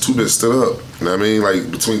nobody. 2-bit stood up. You know what I mean?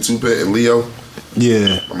 Like, between 2-bit and Leo.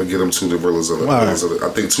 Yeah. I'm going to get them two the realest of it. I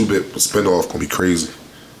think 2-bit spinoff going to be crazy.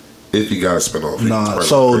 If you got a spinoff. Nah,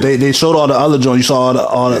 so they showed all the other joints. You saw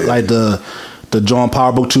all the like the joint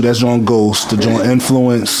Power Book 2, that's joint Ghost. The joint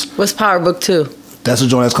Influence. What's Power Book 2? That's a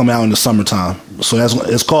joint that's coming out in the summertime. So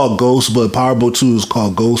it's called Ghost, but Power Book 2 is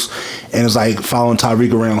called Ghost. And it's like following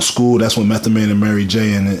Tyreek around school. That's with Method Man and Mary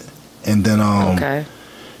J in it. And then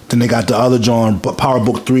then they got the other joint, Power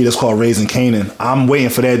Book 3, that's called Raising Canaan. I'm waiting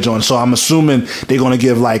for that joint. So I'm assuming they're going to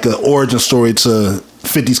give like an origin story to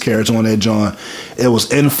 50's character on that joint. It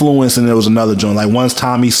was Influence and there was another joint. Like one's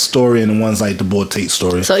Tommy's story and one's like the boy Tate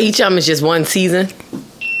story. So each of them is just one season?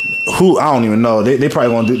 Who I don't even know. They probably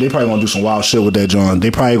gonna do some wild shit with that joint.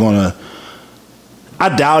 They probably gonna. I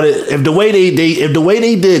doubt it. If the way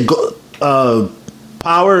they did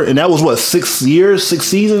Power, and that was what 6 years, 6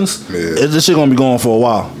 seasons. Yeah. This shit gonna be going for a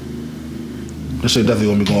while. This shit definitely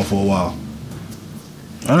gonna be going for a while.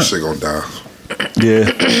 This shit gonna die. Yeah,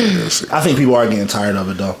 I think people are getting tired of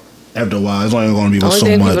it though. After a while, it's only gonna be with Only so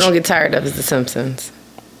thing much. people don't get tired of is The Simpsons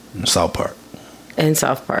South Park. and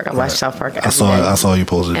South Park. I watch South Park every I day. saw you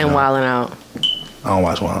posted. And John. Wildin' Out. I don't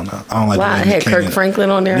watch Wild 'N Out. I don't like. Wow, the I way had Nick Kirk Cannon- Franklin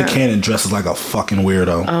on there. Nick Cannon dresses like a fucking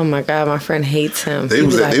weirdo. Oh my god, my friend hates him. They He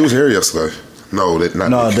was like, here yesterday. No, not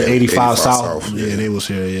No, Nick the Cannon. 85 South. Yeah, they was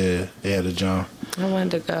here. Yeah, the John. I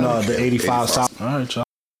wanted to go. No, the 85 South. All right, y'all.